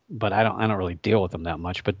 but I don't really deal with them that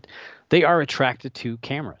much. But they are attracted to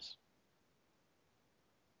cameras.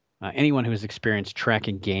 Anyone who has experienced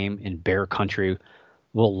tracking game in bear country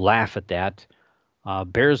will laugh at that.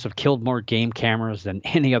 Bears have killed more game cameras than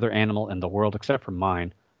any other animal in the world except for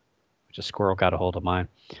mine, which a squirrel got a hold of mine.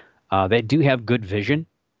 They do have good vision,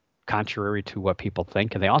 contrary to what people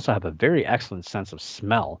think, and they also have a very excellent sense of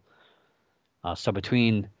smell. So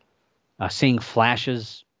between seeing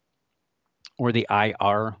flashes or the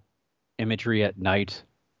IR imagery at night,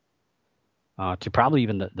 to probably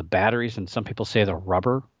even the batteries, and some people say the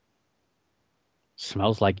rubber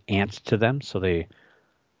smells like ants to them. So there's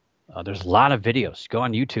a lot of videos. Go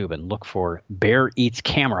on YouTube and look for bear eats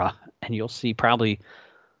camera, and you'll see probably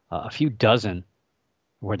a few dozen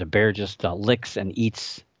where the bear just licks and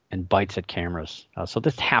eats and bites at cameras. So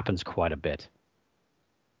this happens quite a bit.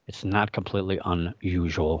 It's not completely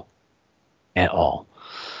unusual at all.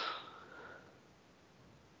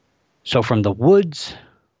 So from the woods,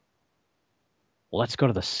 let's go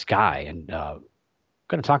to the sky, and I'm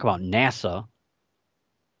going to talk about NASA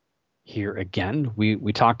here again.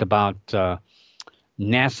 We talked about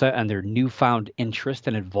NASA and their newfound interest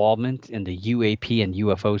and involvement in the UAP and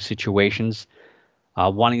UFO situations,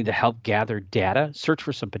 wanting to help gather data, search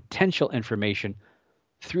for some potential information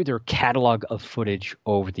through their catalog of footage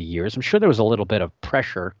over the years. I'm sure there was a little bit of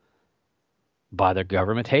pressure by the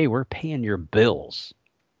government. Hey, we're paying your bills.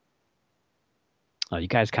 You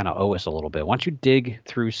guys kind of owe us a little bit. Why don't you dig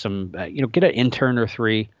through some, get an intern or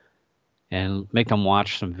three and make them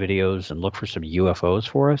watch some videos and look for some UFOs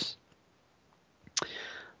for us?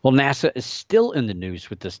 Well, NASA is still in the news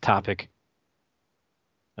with this topic.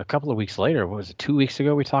 A couple of weeks later, what was it, 2 weeks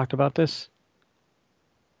ago we talked about this?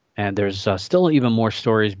 And there's still even more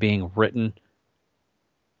stories being written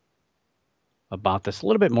about this. A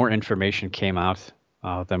little bit more information came out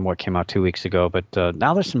than what came out 2 weeks ago. But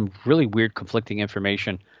now there's some really weird conflicting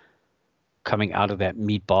information coming out of that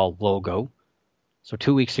meatball logo. So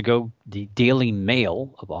 2 weeks ago, the Daily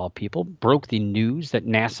Mail, of all people, broke the news that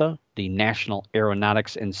NASA, the National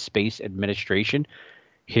Aeronautics and Space Administration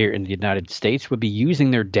here in the United States, would be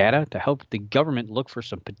using their data to help the government look for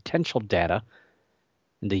some potential data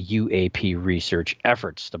in the UAP research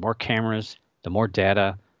efforts. The more cameras, the more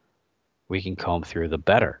data we can comb through, the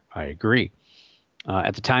better. I agree.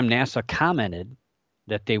 At the time, NASA commented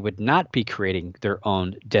that they would not be creating their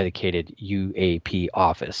own dedicated UAP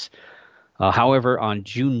office. However, on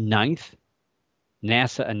June 9th,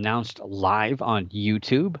 NASA announced live on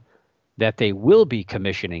YouTube that they will be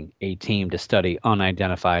commissioning a team to study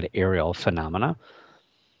unidentified aerial phenomena.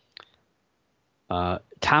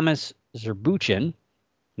 Thomas Zurbuchen,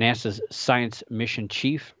 NASA's science mission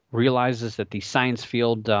chief, realizes that the science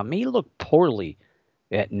field may look poorly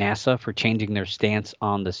at NASA for changing their stance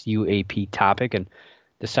on this UAP topic and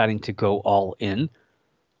deciding to go all in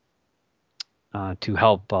to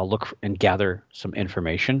help look and gather some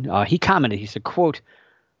information. He commented, he said, quote,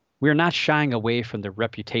 "We are not shying away from the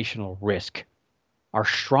reputational risk. Our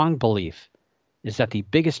strong belief is that the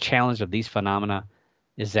biggest challenge of these phenomena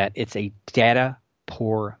is that it's a data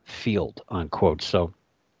poor field," unquote. So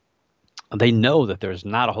they know that there's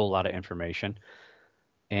not a whole lot of information,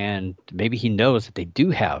 and maybe he knows that they do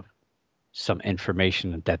have some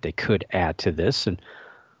information that they could add to this, and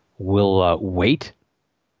we'll wait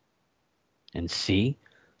and see.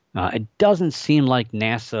 It doesn't seem like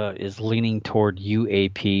NASA is leaning toward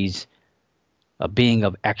UAPs being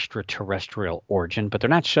of extraterrestrial origin, but they're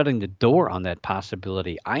not shutting the door on that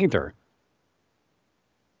possibility either.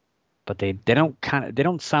 But they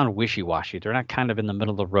don't sound wishy-washy. They're not kind of in the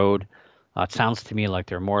middle of the road. It sounds to me like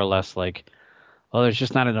they're more or less like, oh, there's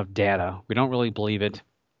just not enough data. We don't really believe it,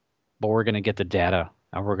 but we're going to get the data,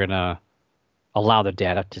 and we're going to allow the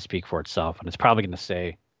data to speak for itself. And it's probably going to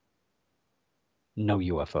say no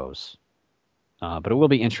UFOs. But it will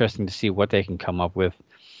be interesting to see what they can come up with.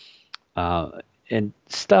 And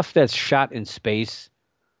stuff that's shot in space,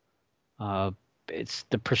 it's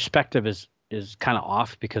the perspective is kind of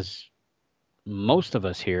off because most of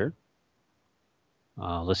us here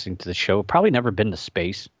listening to the show have probably never been to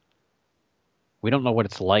space. We don't know what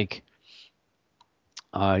it's like.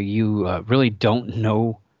 You really don't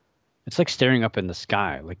know. It's like staring up in the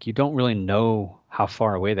sky. Like you don't really know how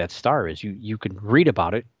far away that star is. You can read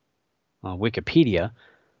about it on Wikipedia,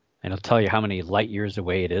 and it'll tell you how many light years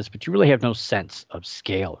away it is, but you really have no sense of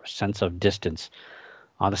scale or sense of distance.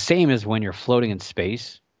 The same as when you're floating in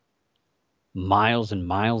space, miles and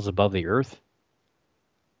miles above the Earth,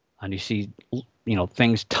 and you see,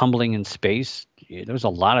 things tumbling in space. There's a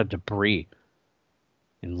lot of debris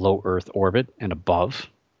in low Earth orbit and above,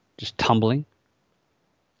 just tumbling.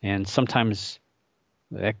 And sometimes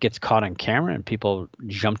that gets caught on camera and people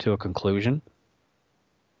jump to a conclusion.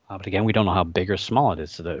 But again, we don't know how big or small it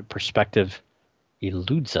is. So the perspective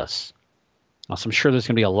eludes us. So I'm sure there's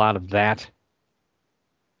going to be a lot of that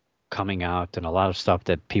coming out and a lot of stuff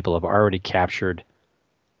that people have already captured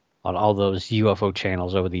on all those UFO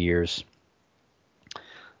channels over the years.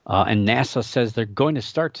 And NASA says they're going to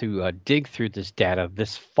start to dig through this data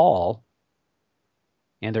this fall,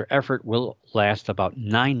 and their effort will last about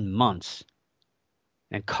 9 months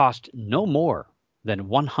and cost no more than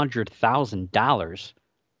 $100,000.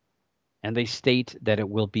 And they state that it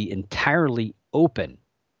will be entirely open,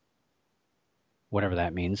 whatever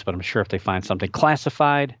that means. But I'm sure if they find something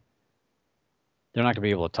classified, they're not going to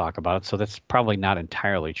be able to talk about it. So that's probably not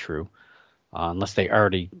entirely true, unless they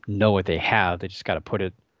already know what they have. They just got to put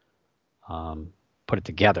it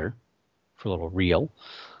together for a little real.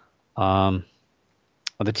 The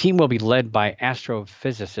team will be led by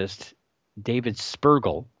astrophysicist David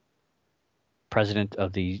Spergel, president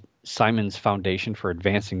of the Simons Foundation for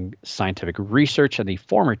Advancing Scientific Research and the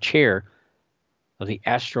former chair of the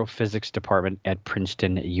Astrophysics Department at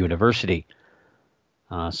Princeton University.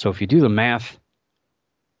 So if you do the math,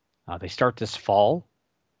 they start this fall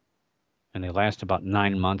and they last about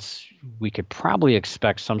 9 months. We could probably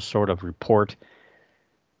expect some sort of report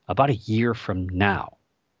about a year from now.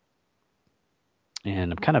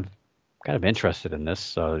 And I'm kind of interested in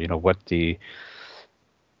this. What the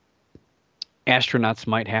astronauts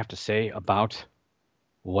might have to say about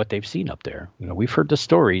what they've seen up there. We've heard the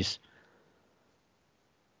stories,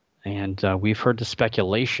 and we've heard the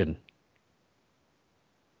speculation.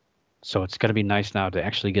 So it's going to be nice now to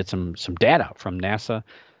actually get some data from NASA,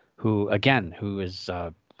 who has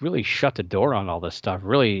really shut the door on all this stuff,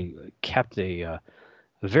 really kept a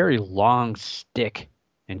very long stick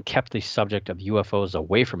and kept the subject of UFOs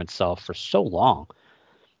away from itself for so long.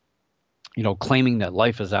 Claiming that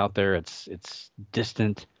life is out there, it's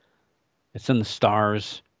distant, it's in the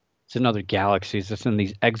stars, it's in other galaxies, it's in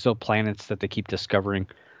these exoplanets that they keep discovering,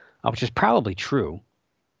 which is probably true.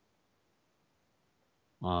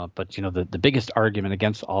 But the biggest argument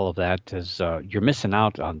against all of that is you're missing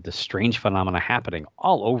out on the strange phenomena happening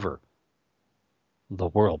all over the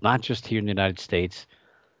world, not just here in the United States,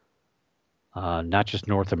 not just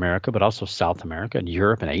North America, but also South America and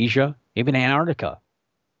Europe and Asia, even Antarctica.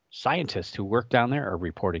 Scientists who work down there are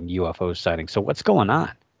reporting UFO sightings. So what's going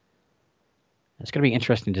on? It's going to be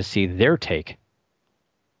interesting to see their take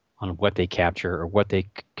on what they capture or what they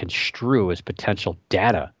construe as potential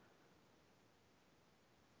data.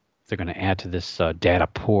 They're going to add to this data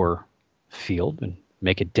poor field and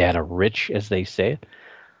make it data rich, as they say it.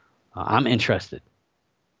 I'm interested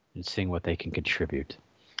in seeing what they can contribute.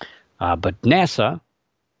 But NASA,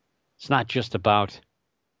 it's not just about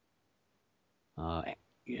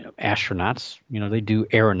astronauts. They do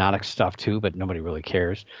aeronautic stuff too, but nobody really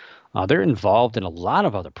cares. They're involved in a lot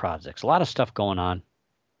of other projects, a lot of stuff going on.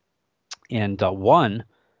 And one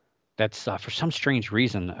that's for some strange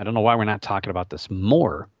reason, I don't know why we're not talking about this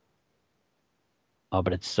more,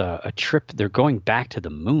 but it's a trip. They're going back to the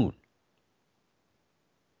moon.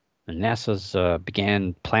 And NASA's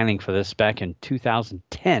began planning for this back in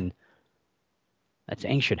 2010. That's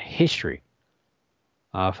ancient history.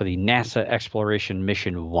 For the NASA Exploration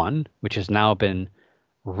Mission 1, which has now been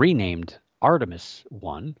renamed Artemis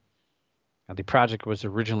 1. The project was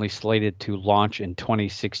originally slated to launch in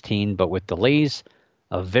 2016, but with delays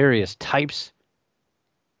of various types,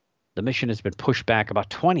 the mission has been pushed back about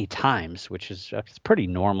 20 times, which is pretty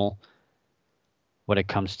normal when it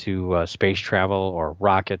comes to space travel or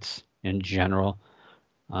rockets in general,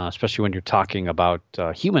 especially when you're talking about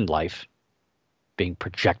human life being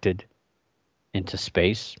projected into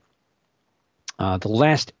space. The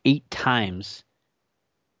last 8 times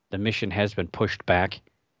the mission has been pushed back.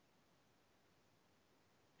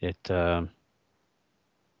 It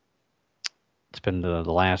It's been the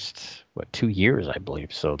last, 2 years, I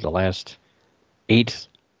believe. So the last 8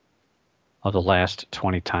 of the last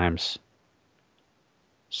 20 times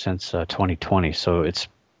since 2020. So it's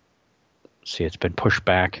been pushed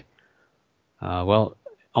back.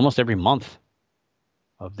 Almost every month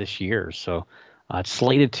of this year. So it's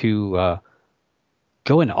slated to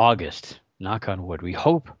go in August. Knock on wood. We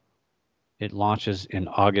hope it launches in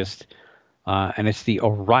August. And it's the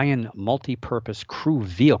Orion Multi-Purpose Crew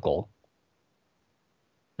Vehicle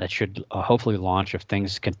that should hopefully launch if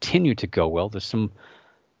things continue to go well. There's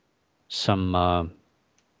some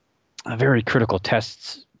very critical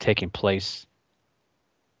tests taking place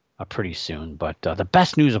pretty soon. But the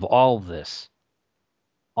best news of all this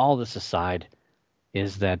aside,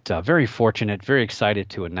 is that very fortunate, very excited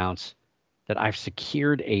to announce that I've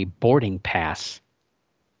secured a boarding pass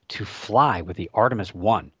to fly with the Artemis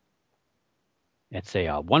 1. It's a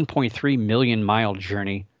 1.3 million mile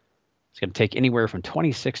journey. It's going to take anywhere from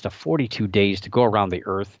 26 to 42 days to go around the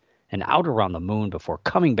Earth and out around the moon before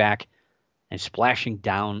coming back and splashing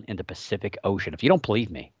down in the Pacific Ocean. If you don't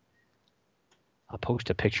believe me, I'll post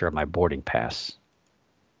a picture of my boarding pass.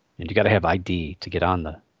 And you got to have ID to get on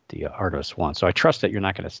the Artemis 1. So I trust that you're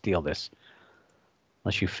not going to steal this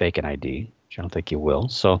unless you fake an ID, which I don't think you will.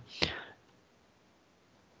 So,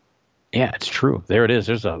 yeah, it's true. There it is.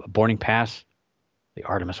 There's a boarding pass, the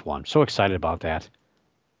Artemis 1. So excited about that.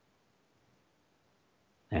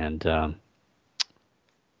 And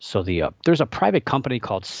so there's a private company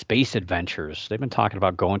called Space Adventures. They've been talking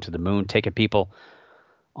about going to the moon, taking people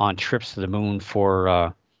on trips to the moon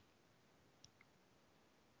for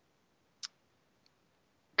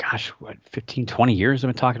 15, 20 years. I've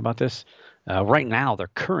been talking about this. Right now, they're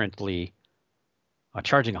currently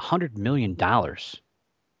charging $100 million to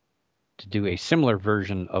do a similar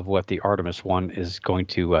version of what the Artemis 1 is going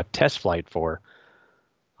to test flight for,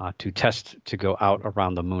 to go out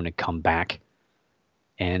around the moon and come back.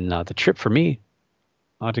 And the trip for me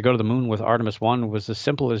to go to the moon with Artemis 1 was as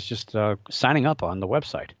simple as just signing up on the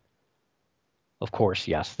website. Of course,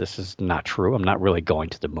 yes, this is not true. I'm not really going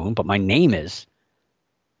to the moon, but my name is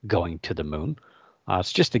going to the moon.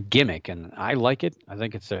 It's just a gimmick, and I like it. I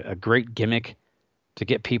think it's a great gimmick to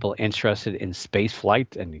get people interested in space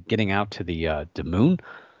flight and getting out to the moon.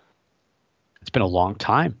 It's been a long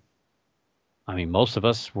time. I mean, most of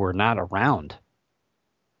us were not around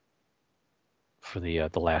for the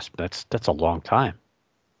last. That's a long time.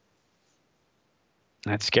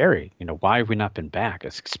 That's scary. Why have we not been back?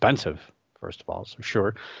 It's expensive, first of all, so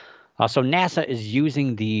sure. So NASA is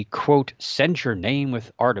using the, quote, "send your name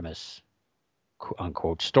with Artemis,"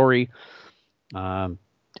 unquote, story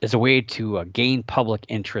as a way to gain public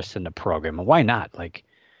interest in the program. And why not? Like,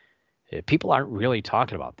 people aren't really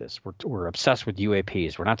talking about this. We're obsessed with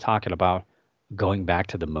UAPs. We're not talking about going back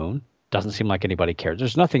to the moon. Doesn't seem like anybody cares.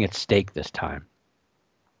 There's nothing at stake this time.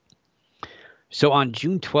 So on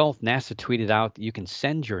June 12th, NASA tweeted out that you can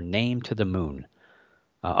send your name to the moon.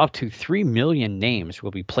 Up to 3 million names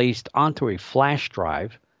will be placed onto a flash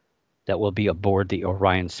drive that will be aboard the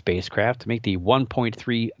Orion spacecraft to make the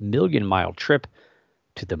 1.3 million mile trip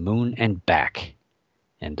to the moon and back.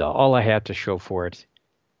 And all I have to show for it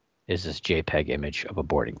is this JPEG image of a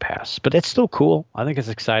boarding pass. But it's still cool. I think it's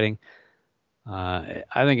exciting. I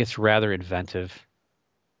think it's rather inventive.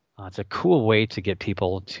 It's a cool way to get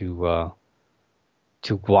people to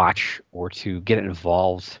watch or to get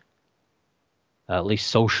involved, at least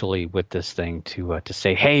socially, with this thing, to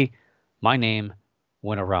say, hey, my name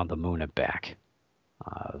went around the moon and back.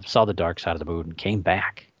 Saw the dark side of the moon and came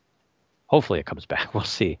back. Hopefully it comes back. We'll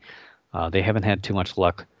see. They haven't had too much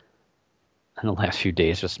luck in the last few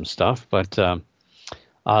days with some stuff. But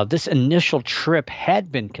this initial trip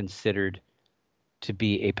had been considered to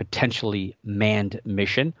be a potentially manned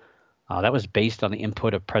mission. That was based on the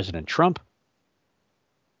input of President Trump.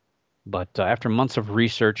 But after months of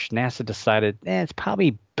research, NASA decided it's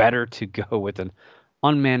probably better to go with an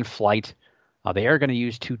unmanned flight. They are going to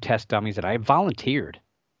use 2 test dummies, and I volunteered.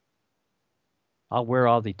 I'll wear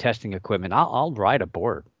all the testing equipment. I'll ride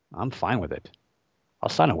aboard. I'm fine with it. I'll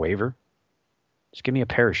sign a waiver. Just give me a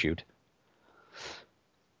parachute.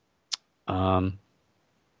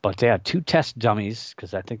 But yeah, 2 test dummies,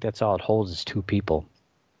 because I think that's all it holds is 2 people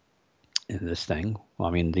in this thing. Well,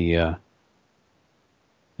 I mean, the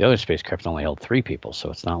other spacecraft only held 3 people, so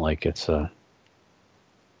it's not like it's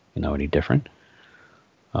any different.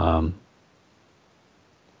 So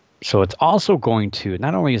it's also going to,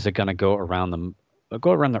 not only is it going to go around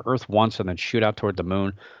the Earth once and then shoot out toward the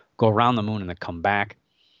moon, go around the moon and then come back.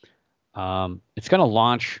 It's going to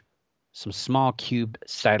launch some small cube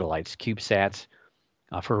satellites, CubeSats,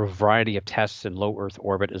 for a variety of tests in low Earth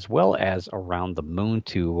orbit as well as around the moon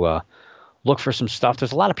to look for some stuff.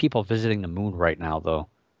 There's a lot of people visiting the moon right now, though.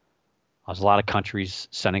 There's a lot of countries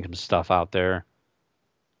sending some stuff out there,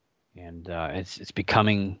 and it's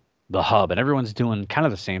becoming the hub, and everyone's doing kind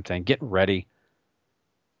of the same thing, getting ready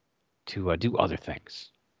to do other things.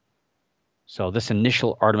 So this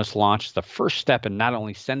initial Artemis launch is the first step in not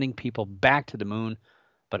only sending people back to the moon,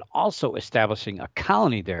 but also establishing a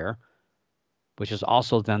colony there, which is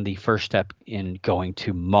also then the first step in going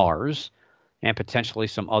to Mars and potentially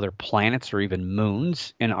some other planets or even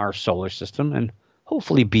moons in our solar system and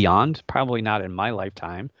hopefully beyond, probably not in my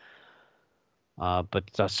lifetime. But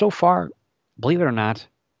so far, believe it or not,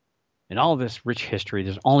 in all of this rich history,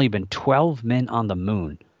 there's only been 12 men on the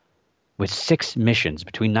moon with 6 missions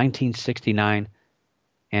between 1969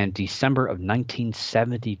 and December of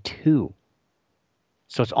 1972.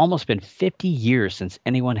 So it's almost been 50 years since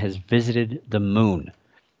anyone has visited the moon.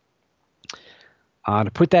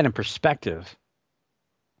 To put that in perspective,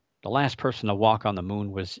 the last person to walk on the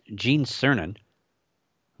moon was Gene Cernan,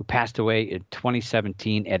 who passed away in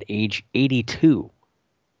 2017 at age 82.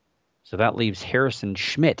 So that leaves Harrison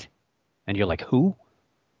Schmitt. And you're like, who?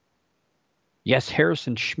 Yes,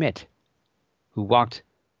 Harrison Schmitt, who walked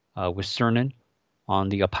with Cernan on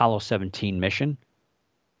the Apollo 17 mission.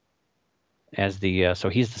 So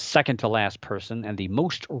he's the second to last person and the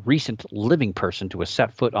most recent living person to have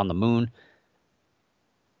set foot on the moon.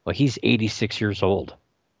 Well, he's 86 years old.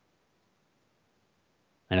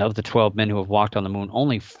 And of the 12 men who have walked on the moon,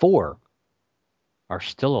 only 4 are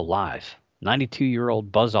still alive.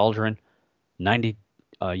 92-year-old Buzz Aldrin,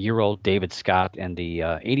 90-year-old David Scott, and the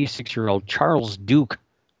 86-year-old Charles Duke.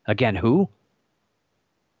 Again, who?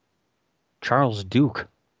 Charles Duke.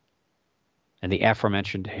 And the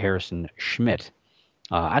aforementioned Harrison Schmitt.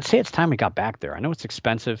 I'd say it's time we got back there. I know it's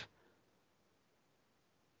expensive,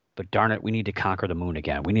 but darn it, we need to conquer the moon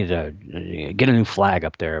again. We need to get a new flag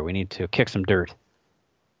up there. We need to kick some dirt.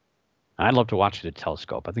 I'd love to watch it at a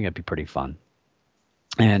telescope. I think that'd be pretty fun.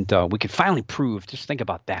 And we could finally prove, just think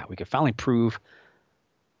about that. We could finally prove,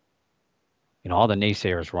 all the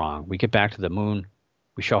naysayers wrong. We get back to the moon.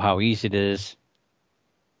 We show how easy it is.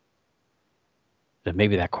 Then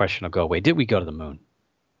maybe that question will go away. Did we go to the moon?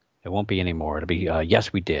 It won't be anymore. It'll be,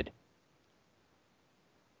 yes, we did.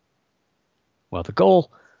 Well, the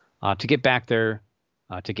goal to get back there,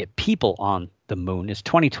 to get people on the moon is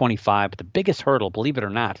 2025. But the biggest hurdle, believe it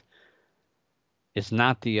or not, is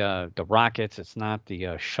not the rockets. It's not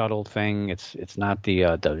the shuttle thing. It's not the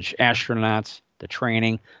astronauts, the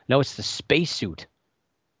training. No, it's the spacesuit.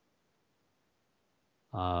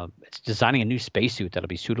 It's designing a new spacesuit that'll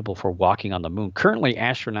be suitable for walking on the moon. Currently,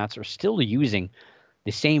 astronauts are still using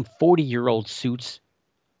the same 40-year-old suits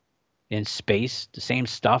in space, the same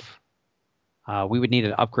stuff. We would need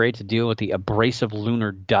an upgrade to deal with the abrasive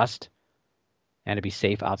lunar dust and to be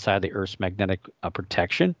safe outside the Earth's magnetic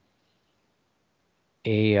protection.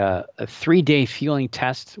 A 3-day fueling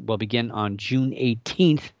test will begin on June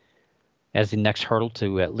 18th as the next hurdle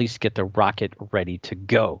to at least get the rocket ready to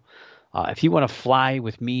go. If you want to fly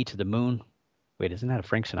with me to the moon, wait, isn't that a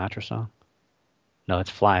Frank Sinatra song? No, it's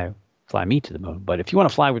Fly Me to the Moon. But if you want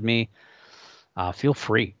to fly with me, feel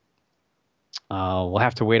free. We'll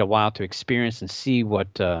have to wait a while to experience and see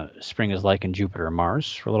what spring is like in Jupiter and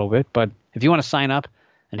Mars for a little bit. But if you want to sign up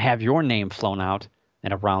and have your name flown out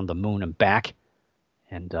and around the moon and back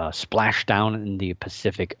and splash down in the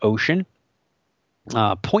Pacific Ocean,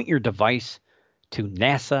 point your device to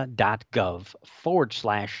nasa.gov/we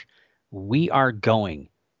are going.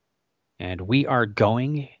 And we are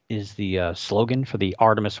going is the slogan for the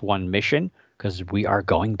Artemis 1 mission, because we are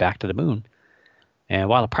going back to the moon. And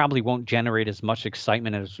while it probably won't generate as much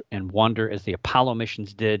excitement and wonder as the Apollo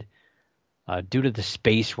missions did, due to the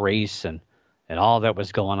space race and all that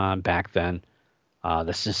was going on back then,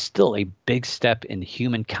 this is still a big step in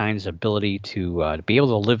humankind's ability to be able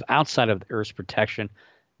to live outside of the Earth's protection.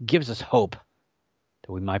 Gives us hope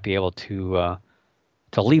that we might be able to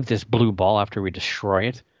leave this blue ball after we destroy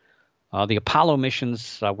it. The Apollo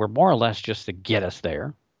missions were more or less just to get us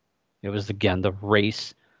there. It was, again, the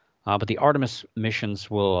race. But the Artemis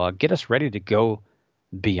missions will get us ready to go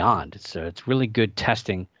beyond. It's really good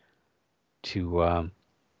testing to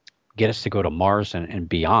get us to go to Mars and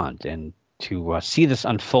beyond, and to see this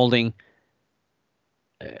unfolding,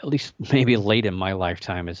 at least maybe late in my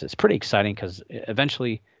lifetime, is pretty exciting, because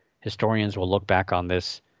eventually historians will look back on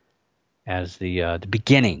this as the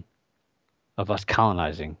beginning of us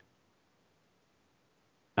colonizing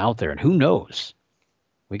out there. And who knows?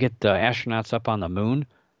 We get astronauts up on the moon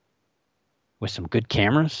with some good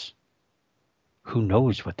cameras, who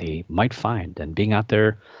knows what they might find. And being out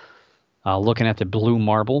there looking at the blue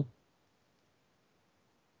marble,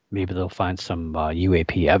 maybe they'll find some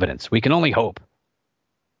UAP evidence. We can only hope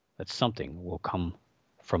that something will come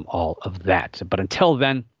from all of that. But until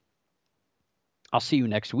then, I'll see you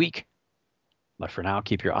next week. But for now,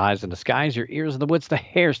 keep your eyes in the skies, your ears in the woods, the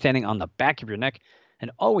hair standing on the back of your neck,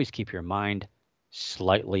 and always keep your mind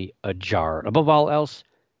slightly ajar. And above all else,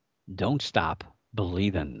 don't stop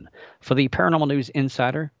believing. For the Paranormal News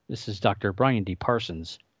Insider, this is Dr. Brian D.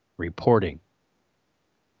 Parsons reporting.